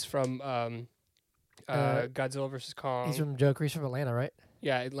 He's from Godzilla vs Kong. He's from Joker. He's from Atlanta, right?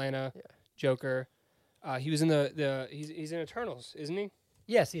 Yeah, Atlanta. Yeah. Joker. He was in he's in Eternals, isn't he?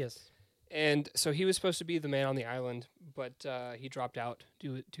 Yes, he is. And so he was supposed to be the man on the island, but he dropped out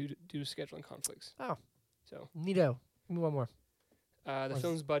due to scheduling conflicts. Oh. So Neato. Give me one more. the Was-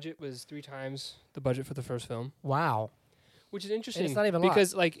 film's budget was 3 times the budget for the first film, Wow. which is interesting. not even a lot.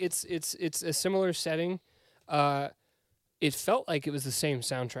 because like it's a similar setting. It felt like it was the same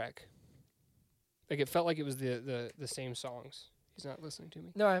soundtrack. Like it felt like it was the same songs. He's not listening to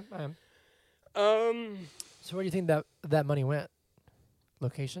me. No, I am. So where do you think that money went?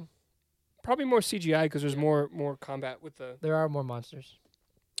 Location? Probably more CGI because there's more combat with the There are more monsters.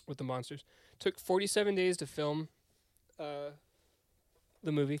 monsters. Took 47 days to film the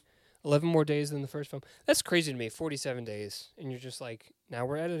movie. 11 more days than the first film. That's crazy to me. 47 days, and you're just like, now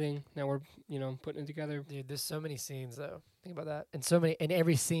we're editing. Now we're putting it together. Dude, there's so many scenes though. Think about that. And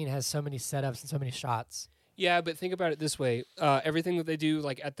every scene has so many setups and so many shots. Yeah, but think about it this way: everything that they do,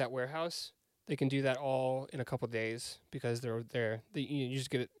 like at that warehouse, they can do that all in a couple days because they're there. You just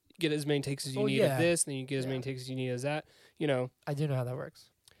get as many takes as you Oh, need yeah. of this, then you get as many Yeah. takes as you need as that. I do know how that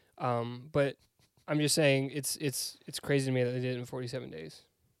works. But I'm just saying it's crazy to me that they did it in 47 days.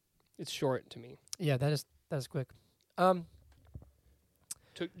 It's short to me. Yeah, that is quick.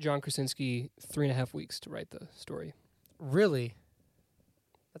 Took John Krasinski 3.5 weeks to write the story. Really?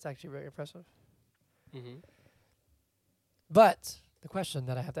 That's actually very impressive. Mm-hmm. But the question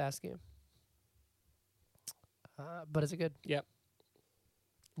that I have to ask you. But is it good? Yep.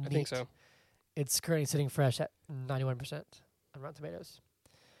 I think Neat. so. It's currently sitting fresh at 91% on Rotten Tomatoes.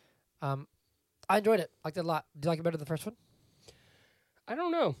 I enjoyed it. Liked it a lot. Do you like it better than the first one? I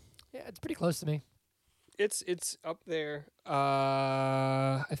don't know. Yeah, it's pretty close to me. It's up there.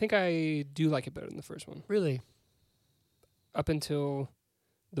 I think I do like it better than the first one. Really? Up until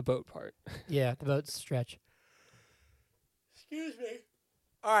the boat part. Yeah, the boat stretch. Excuse me.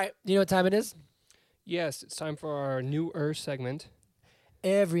 All right. You know what time it is? Yes, it's time for our new Earth segment.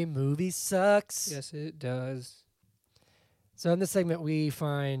 Every movie sucks. Yes, it does. So in this segment, we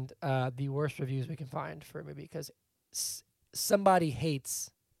find the worst reviews we can find for a movie because somebody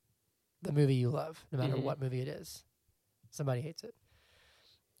hates the movie you love, no matter Mhm. what movie it is. Somebody hates it.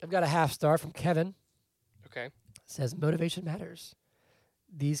 I've got a 1/2 star from Kevin. Okay. Says motivation matters.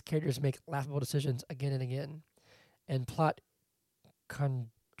 These characters make laughable decisions again and again, and plot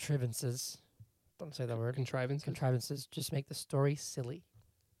contrivances. Don't say that word. Contrivance. Contrivances just make the story silly.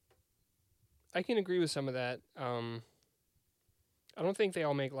 I can agree with some of that. I don't think they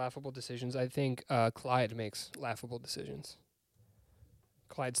all make laughable decisions. I think Clyde makes laughable decisions.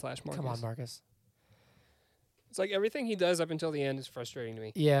 Clyde/Marcus. Come on, Marcus. It's like everything he does up until the end is frustrating to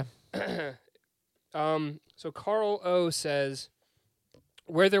me. Yeah. So Carl O says,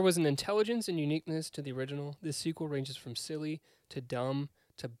 where there was an intelligence and uniqueness to the original, this sequel ranges from silly to dumb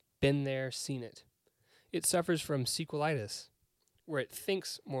to been there, seen it. It suffers from sequelitis, where it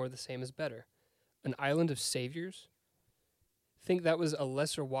thinks more of the same is better. An island of saviors? Think that was a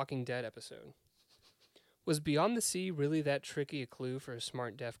lesser Walking Dead episode. Was Beyond the Sea really that tricky a clue for a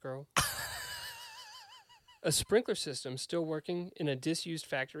smart deaf girl? A sprinkler system still working in a disused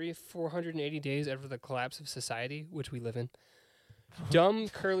factory 480 days after the collapse of society, which we live in. Dumb,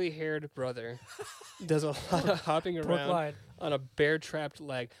 curly-haired brother does a lot of hopping Poor around Clyde. on a bear-trapped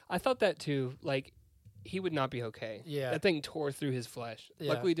leg. I thought that too. Like, he would not be okay. Yeah. That thing tore through his flesh.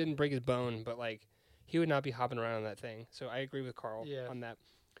 Yeah. Luckily, it didn't break his bone, but, like, he would not be hopping around on that thing. So I agree with Carl Yeah. on that.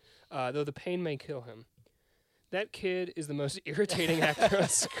 Though the pain may kill him. That kid is the most irritating actor on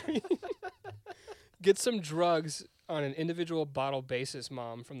screen. Get some drugs on an individual bottle basis,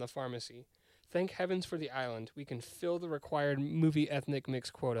 Mom, from the pharmacy. Thank heavens for the island. We can fill the required movie ethnic mix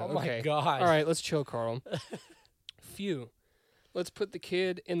quota. Oh okay. my God. All right, let's chill, Carl. Phew. Let's put the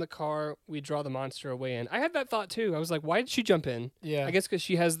kid in the car. We draw the monster away in. I had that thought too. I was like, why did she jump in? Yeah. I guess because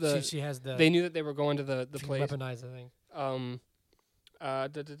she has the. she has the. They knew that they were going to the she can place. weaponize the thing.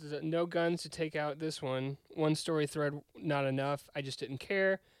 No guns to take out this one. One story thread, not enough. I just didn't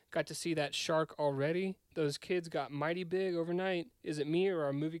care. Got to see that shark already. Those kids got mighty big overnight. Is it me or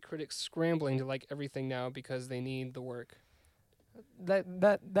are movie critics scrambling to like everything now because they need the work? That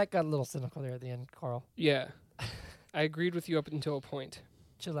got a little cynical there at the end, Carl. Yeah. I agreed with you up until a point.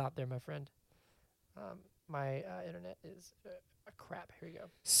 Chill out there, my friend. My internet is a crap. Here we go.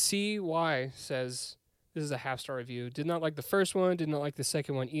 CY says, this is a 1/2-star review. Did not like the first one. Did not like the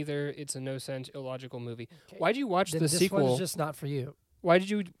second one either. It's a no-sense, illogical movie. Okay. Why'd you watch Then the this sequel? one's just not for you. Why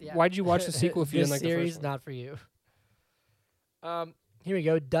did you watch the sequel if you this didn't like the series first one? not for you. Here we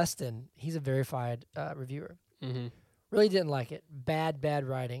go. Dustin. He's a verified reviewer. Mm-hmm. Really didn't like it. Bad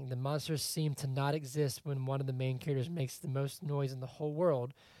writing. The monsters seem to not exist when one of the main characters makes the most noise in the whole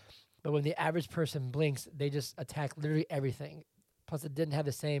world. But when the average person blinks, they just attack literally everything. Plus, it didn't have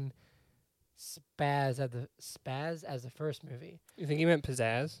the same spaz as the first movie. You think he meant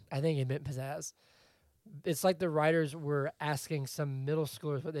pizzazz? I think it meant pizzazz. It's like the writers were asking some middle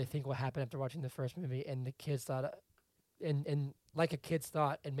schoolers what they think will happen after watching the first movie, and the kids thought, and like a kid's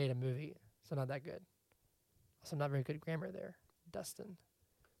thought, and made a movie. So not that good. Also, not very good grammar there, Dustin.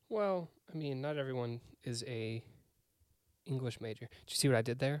 Well, I mean, not everyone is a English major. Did you see what I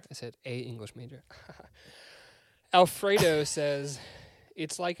did there? I said a English major. Alfredo says,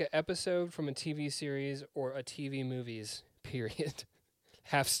 it's like an episode from a TV series or a TV movies, period.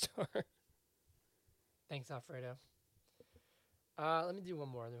 Half star. Thanks, Alfredo. Let me do one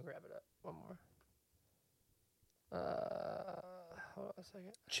more. Let me grab it up. One more. Hold on a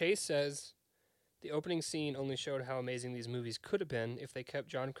second. Chase says, the opening scene only showed how amazing these movies could have been if they kept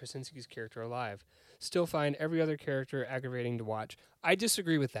John Krasinski's character alive. Still find every other character aggravating to watch. I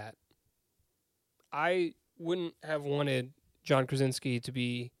disagree with that. I wouldn't have wanted John Krasinski to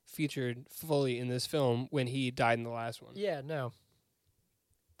be featured fully in this film when he died in the last one. Yeah, no.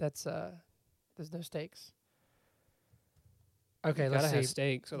 That's there's no stakes. Okay, You let's gotta have see.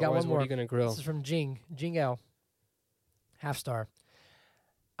 steaks, Got otherwise one what are more. you gonna grill? This is from Jing L. Half star.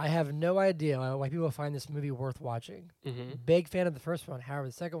 I have no idea why people find this movie worth watching. Mm-hmm. Big fan of the first one. However,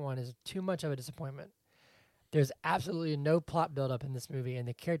 the second one is too much of a disappointment. There's absolutely no plot buildup in this movie, and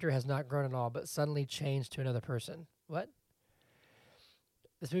the character has not grown at all, but suddenly changed to another person. What?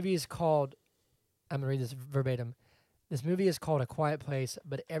 This movie is called, I'm going to read this verbatim. This movie is called A Quiet Place,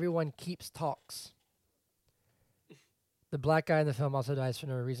 but everyone keeps talks. The black guy in the film also dies for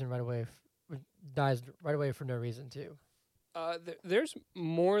no reason right away. Dies right away for no reason, too. There's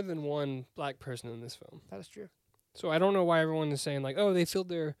more than one black person in this film. That is true. So I don't know why everyone is saying, like, oh, they filled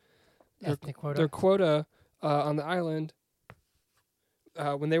their Ethnic quota. their quota on the island.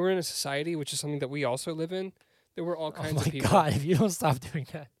 When they were in a society, which is something that we also live in, there were all Oh kinds my of people. God, if you don't stop doing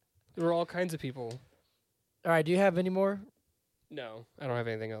that. There were all kinds of people. All right, do you have any more? No, I don't have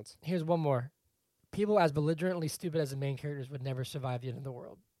anything else. Here's one more. People as belligerently stupid as the main characters would never survive the end of the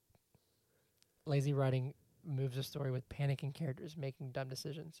world. Lazy writing moves a story with panicking characters making dumb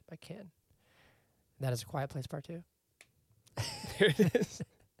decisions by Ken. That is A Quiet Place Part 2. There it is.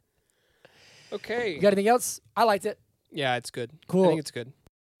 Okay. You got anything else? I liked it. Yeah, it's good. Cool. I think it's good.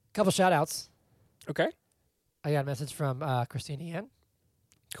 Couple shout outs. Okay. I got a message from Christina Yan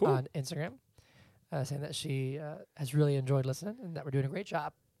Cool. on Instagram saying that she has really enjoyed listening and that we're doing a great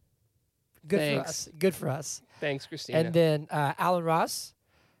job. Good Thanks. for us. Good for us. Thanks, Christina. And then Alan Ross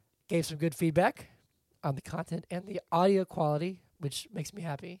gave some good feedback on the content and the audio quality, which makes me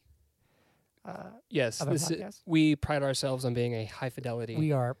happy. yes, of our this is, podcast. we pride ourselves on being a high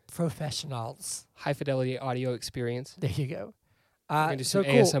fidelity professionals. audio experience. There you go. We're gonna do so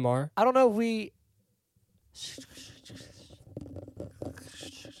some cool. ASMR. I don't know if we.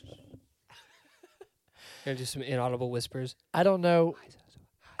 Gonna do some inaudible whispers. I don't know.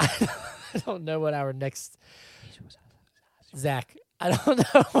 I don't know what our next. Zach, I don't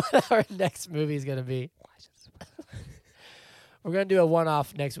know what our next movie is gonna be. We're gonna do a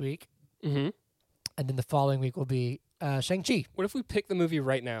one-off next week, Mm-hmm. and then the following week will be Shang-Chi. What if we pick the movie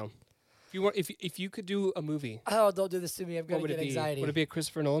right now? If you want, if you could do a movie, Oh, don't do this to me. I'm what gonna would get it be? anxiety. Would it be a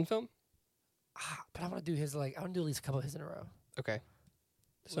Christopher Nolan film? But I want to do his I want to do at least a couple of his in a row. Okay.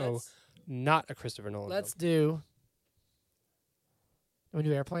 So Let's- not a Christopher Nolan. Let's film. do. Want to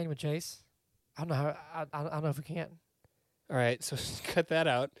do Airplane with Chase? I don't know how. I don't know if we can. All right. So cut that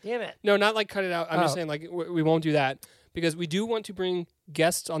out. Damn it! No, not like cut it out. I'm just Oh. saying like we won't do that because we do want to bring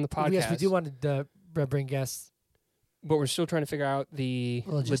guests on the podcast. Yes, we do want to bring guests. but we're still trying to figure out the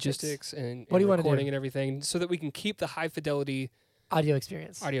Logistics. logistics and, What do you wanna recording do? and everything so that we can keep the high fidelity Audio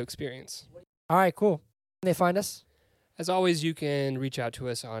experience. audio experience. All right, cool. Can they find us? As always, you can reach out to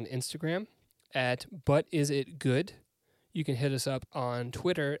us on Instagram at butisitgood. You can hit us up on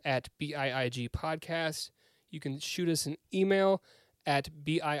Twitter at BIIG Podcast. You can shoot us an email at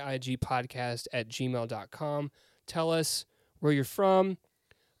biigpodcast@gmail.com. Tell us where you're from.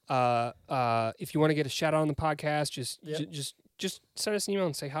 If you want to get a shout out on the podcast, just send us an email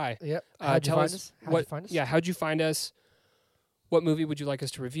and say hi. Yep. How'd you tell find us us? How'd what, you find us? Yeah, how'd you find us? What movie would you like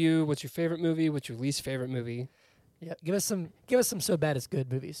us to review? What's your favorite movie? What's your least favorite movie? Yeah. Give us some so bad it's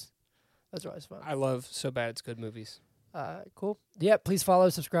good movies. Those are always fun. I love So Bad It's Good movies. Cool. Yeah. Please follow,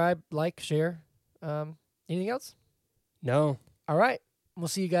 subscribe, like, share. Anything else? No. All right. We'll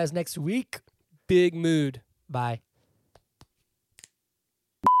see you guys next week. Big mood. Bye.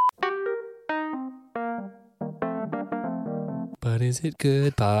 But is it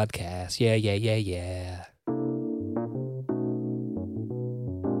good podcast? Yeah.